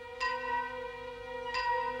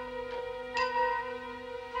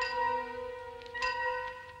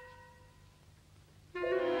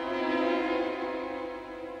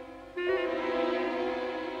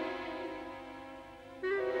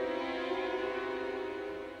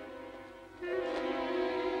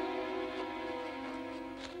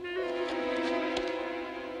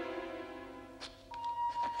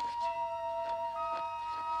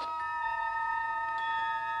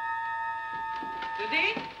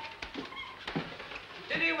 Duddy?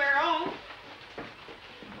 Duddy, we're home.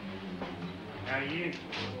 How are you?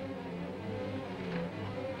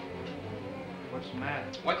 What's the matter?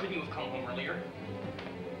 Why couldn't you have come home earlier?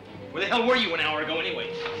 Where the hell were you an hour ago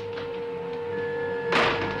anyways?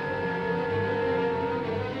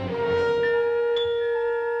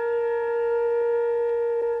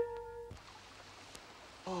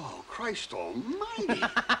 Oh, Christ almighty.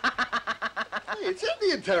 Hey, it's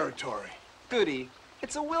Indian territory. Duddy,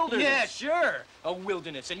 it's a wilderness. Yeah, sure. A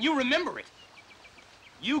wilderness, and you remember it.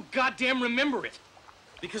 You goddamn remember it.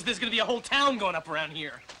 Because there's gonna be a whole town going up around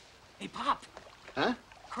here. Hey, Pop. Huh?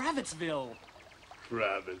 Kravitzville.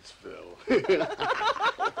 Kravitzville.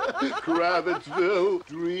 Kravitzville.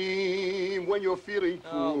 Dream when you're feeling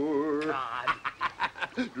poor. Oh, God.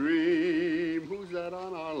 Dream, who's that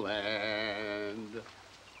on our land?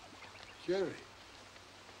 Jerry.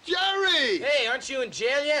 Jerry! Hey, aren't you in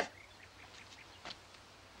jail yet?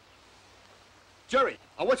 Jerry,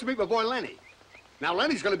 I want you to meet my boy Lennie. Now,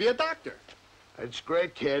 Lennie's gonna be a doctor. That's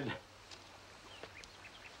great, kid.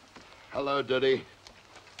 Hello, Duddy.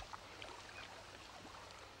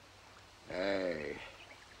 Hey,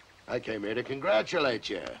 I came here to congratulate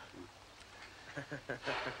you.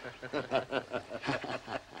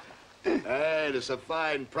 Hey, there's a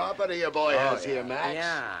fine property your boy has here, Max.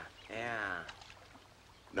 Yeah.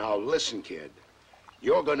 Now, listen, kid.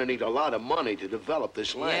 You're gonna need a lot of money to develop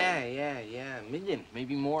this land. Yeah. A million,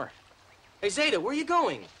 maybe more. Hey, Zaida, where are you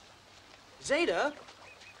going? Zaida?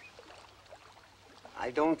 I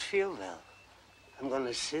don't feel well. I'm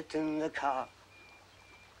gonna sit in the car.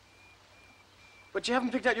 But you haven't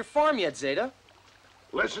picked out your farm yet, Zaida.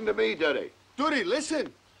 Listen to me, Duddy. Duddy,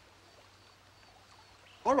 listen.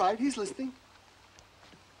 All right, he's listening.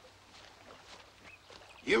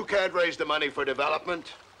 You can't raise the money for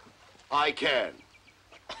development. I can.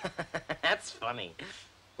 That's funny.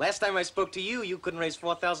 Last time I spoke to you, you couldn't raise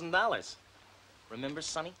 $4,000. Remember,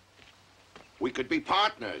 Sonny? We could be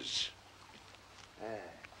partners.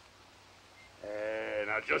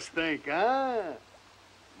 Now just think, huh?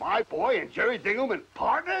 My boy and Jerry Dingleman,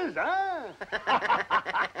 partners, huh?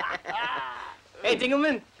 Hey,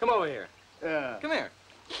 Dingleman, come over here. Yeah. Come here.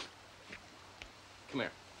 Come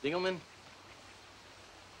here. Dingleman,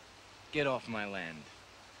 get off my land.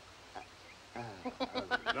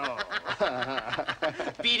 No.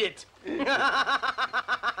 Beat it.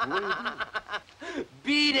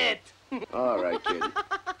 Beat it. All right, kid.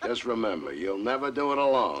 Just remember, you'll never do it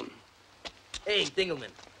alone. Hey,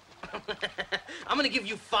 Dingleman. I'm gonna give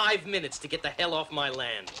you 5 minutes to get the hell off my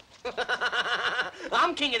land.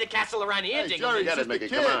 I'm king of the castle around here, Hey, Dingleman. Jerry, Get it, Mickey,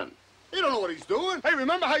 come on. He don't know what he's doing. Hey,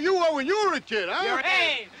 remember how you were when you were a kid, huh?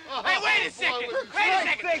 Hey, wait a second.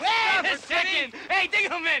 Wait a second. Hey,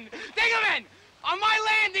 Dingleman. On my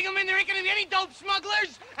land, Dingleman, there ain't gonna be any dope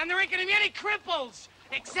smugglers, and there ain't gonna be any cripples.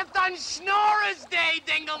 Except on Schnorrer's Day,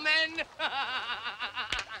 Dingleman.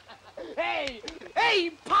 Hey,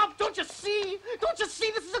 Pop, don't you see? This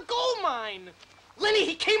is a gold mine. Lennie,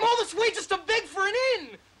 he came all this way just to beg for an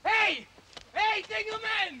in. Hey,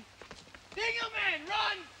 Dingleman,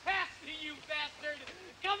 run faster, you bastard.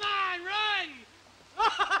 Come on, run.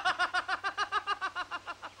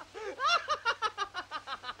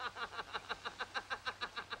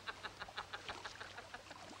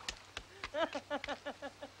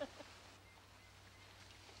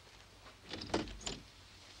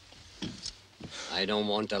 I don't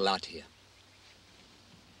want a lot here.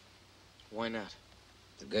 Why not?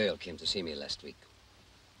 The girl came to see me last week.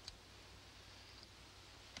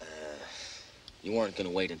 You weren't gonna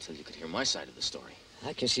wait until you could hear my side of the story.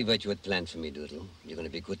 I can see what you had planned for me, Doodle. You're gonna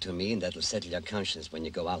be good to me, and that'll settle your conscience when you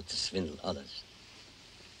go out to swindle others.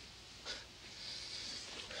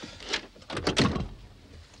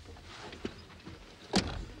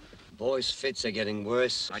 Boy's fits are getting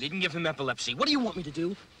worse. I didn't give him epilepsy. What do you want me to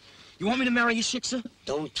do? You want me to marry you, Shiksa?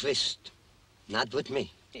 Don't twist. Not with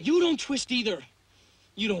me. You don't twist either.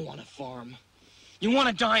 You don't want to farm. You want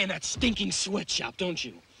to die in that stinking sweatshop, don't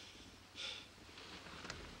you?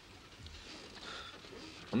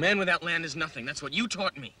 A man without land is nothing. That's what you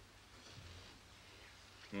taught me.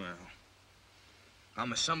 Well,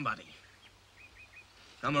 I'm a somebody.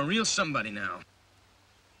 I'm a real somebody now.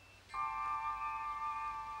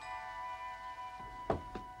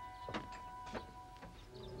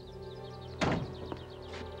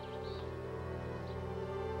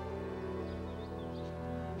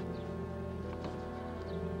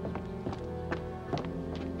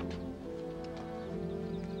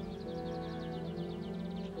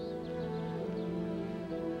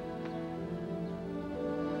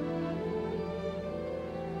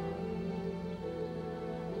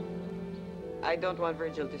 I don't want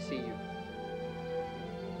Virgil to see you.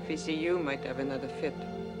 If he see you, might have another fit.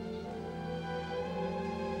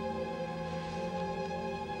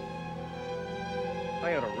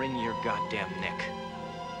 I ought to wring your goddamn neck.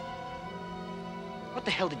 What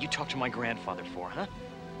the hell did you talk to my grandfather for, huh?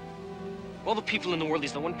 Of all the people in the world,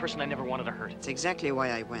 he's the one person I never wanted to hurt. It's exactly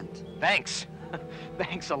why I went. Thanks.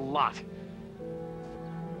 Thanks a lot.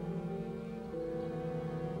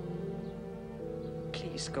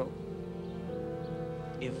 Please go.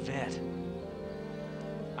 Yvette,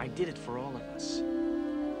 I did it for all of us.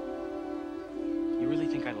 You really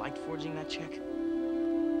think I liked forging that check?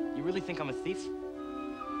 You really think I'm a thief?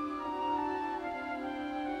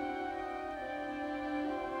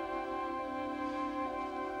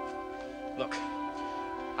 Look,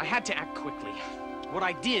 I had to act quickly. What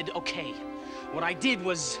I did, okay. What I did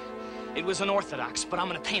was, it was unorthodox, but I'm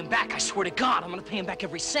gonna pay him back. I swear to God, I'm gonna pay him back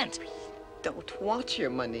every cent. Don't want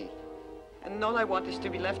your money. And all I want is to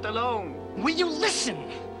be left alone. Will you listen?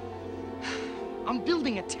 I'm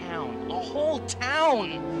building a town, a whole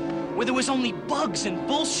town, where there was only bugs and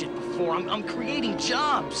bullshit before. I'm creating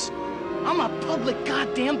jobs. I'm a public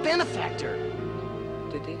goddamn benefactor.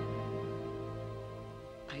 Duddy,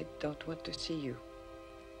 I don't want to see you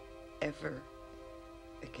ever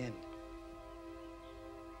again.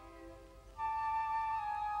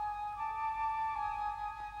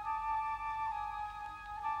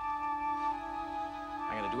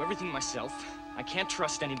 Do everything myself. I can't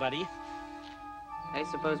trust anybody. I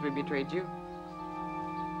suppose we betrayed you.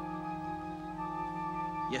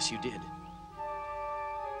 Yes, you did.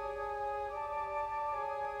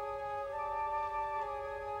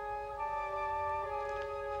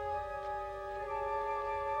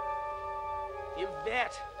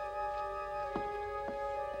 Yvette!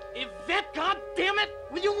 Yvette, God damn it!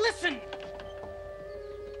 Will you listen?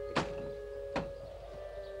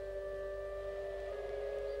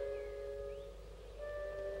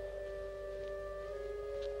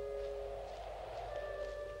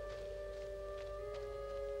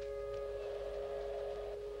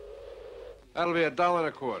 That'll be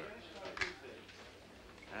 $1.25.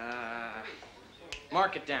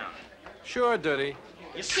 Mark it down. Sure, Duddy.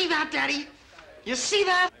 You see that, Daddy? You see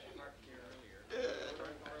that?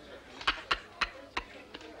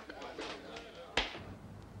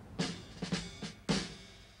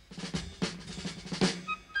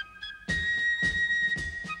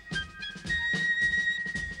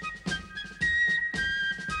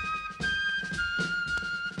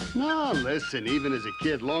 No, listen, even as a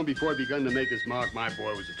kid, long before he begun to make his mark, my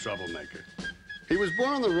boy was a troublemaker. He was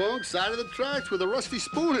born on the wrong side of the tracks with a rusty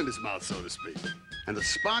spoon in his mouth, so to speak, and the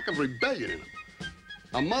spark of rebellion in him.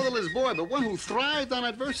 A motherless boy, but one who thrived on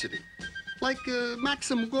adversity. Like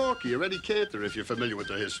Maxim Gorky or Eddie Cantor, if you're familiar with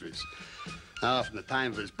their histories. Now, from the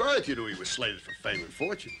time of his birth, you knew he was slated for fame and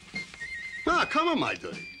fortune. Ah, come on, my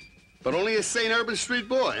Duddy. But only a St. Urban Street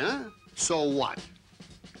boy, huh? So what?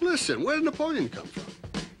 Listen, where did Napoleon come from?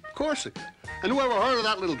 Corsica. And whoever heard of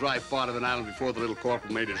that little dry fart of an island before the little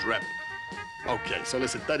corporal made his rep? Okay, so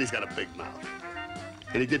listen, Duddy's got a big mouth.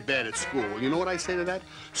 And he did bad at school. Well, you know what I say to that?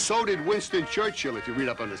 So did Winston Churchill, if you read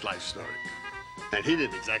up on his life story. And he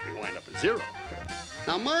didn't exactly wind up at zero.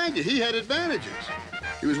 Now, mind you, he had advantages.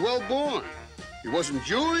 He was well born. He wasn't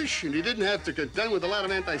Jewish, and he didn't have to contend with a lot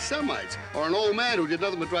of anti-Semites or an old man who did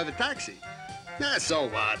nothing but drive a taxi. Nah, so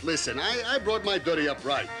what? Listen, I brought my Duddy up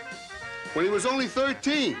right. when he was only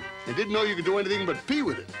 13 and didn't know you could do anything but pee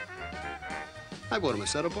with it. I bought him a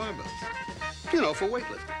set of barbells, you know, for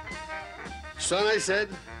weightlifting. Son, I said,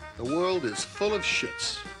 the world is full of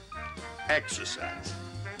shits. Exercise.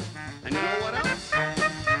 And you know what else?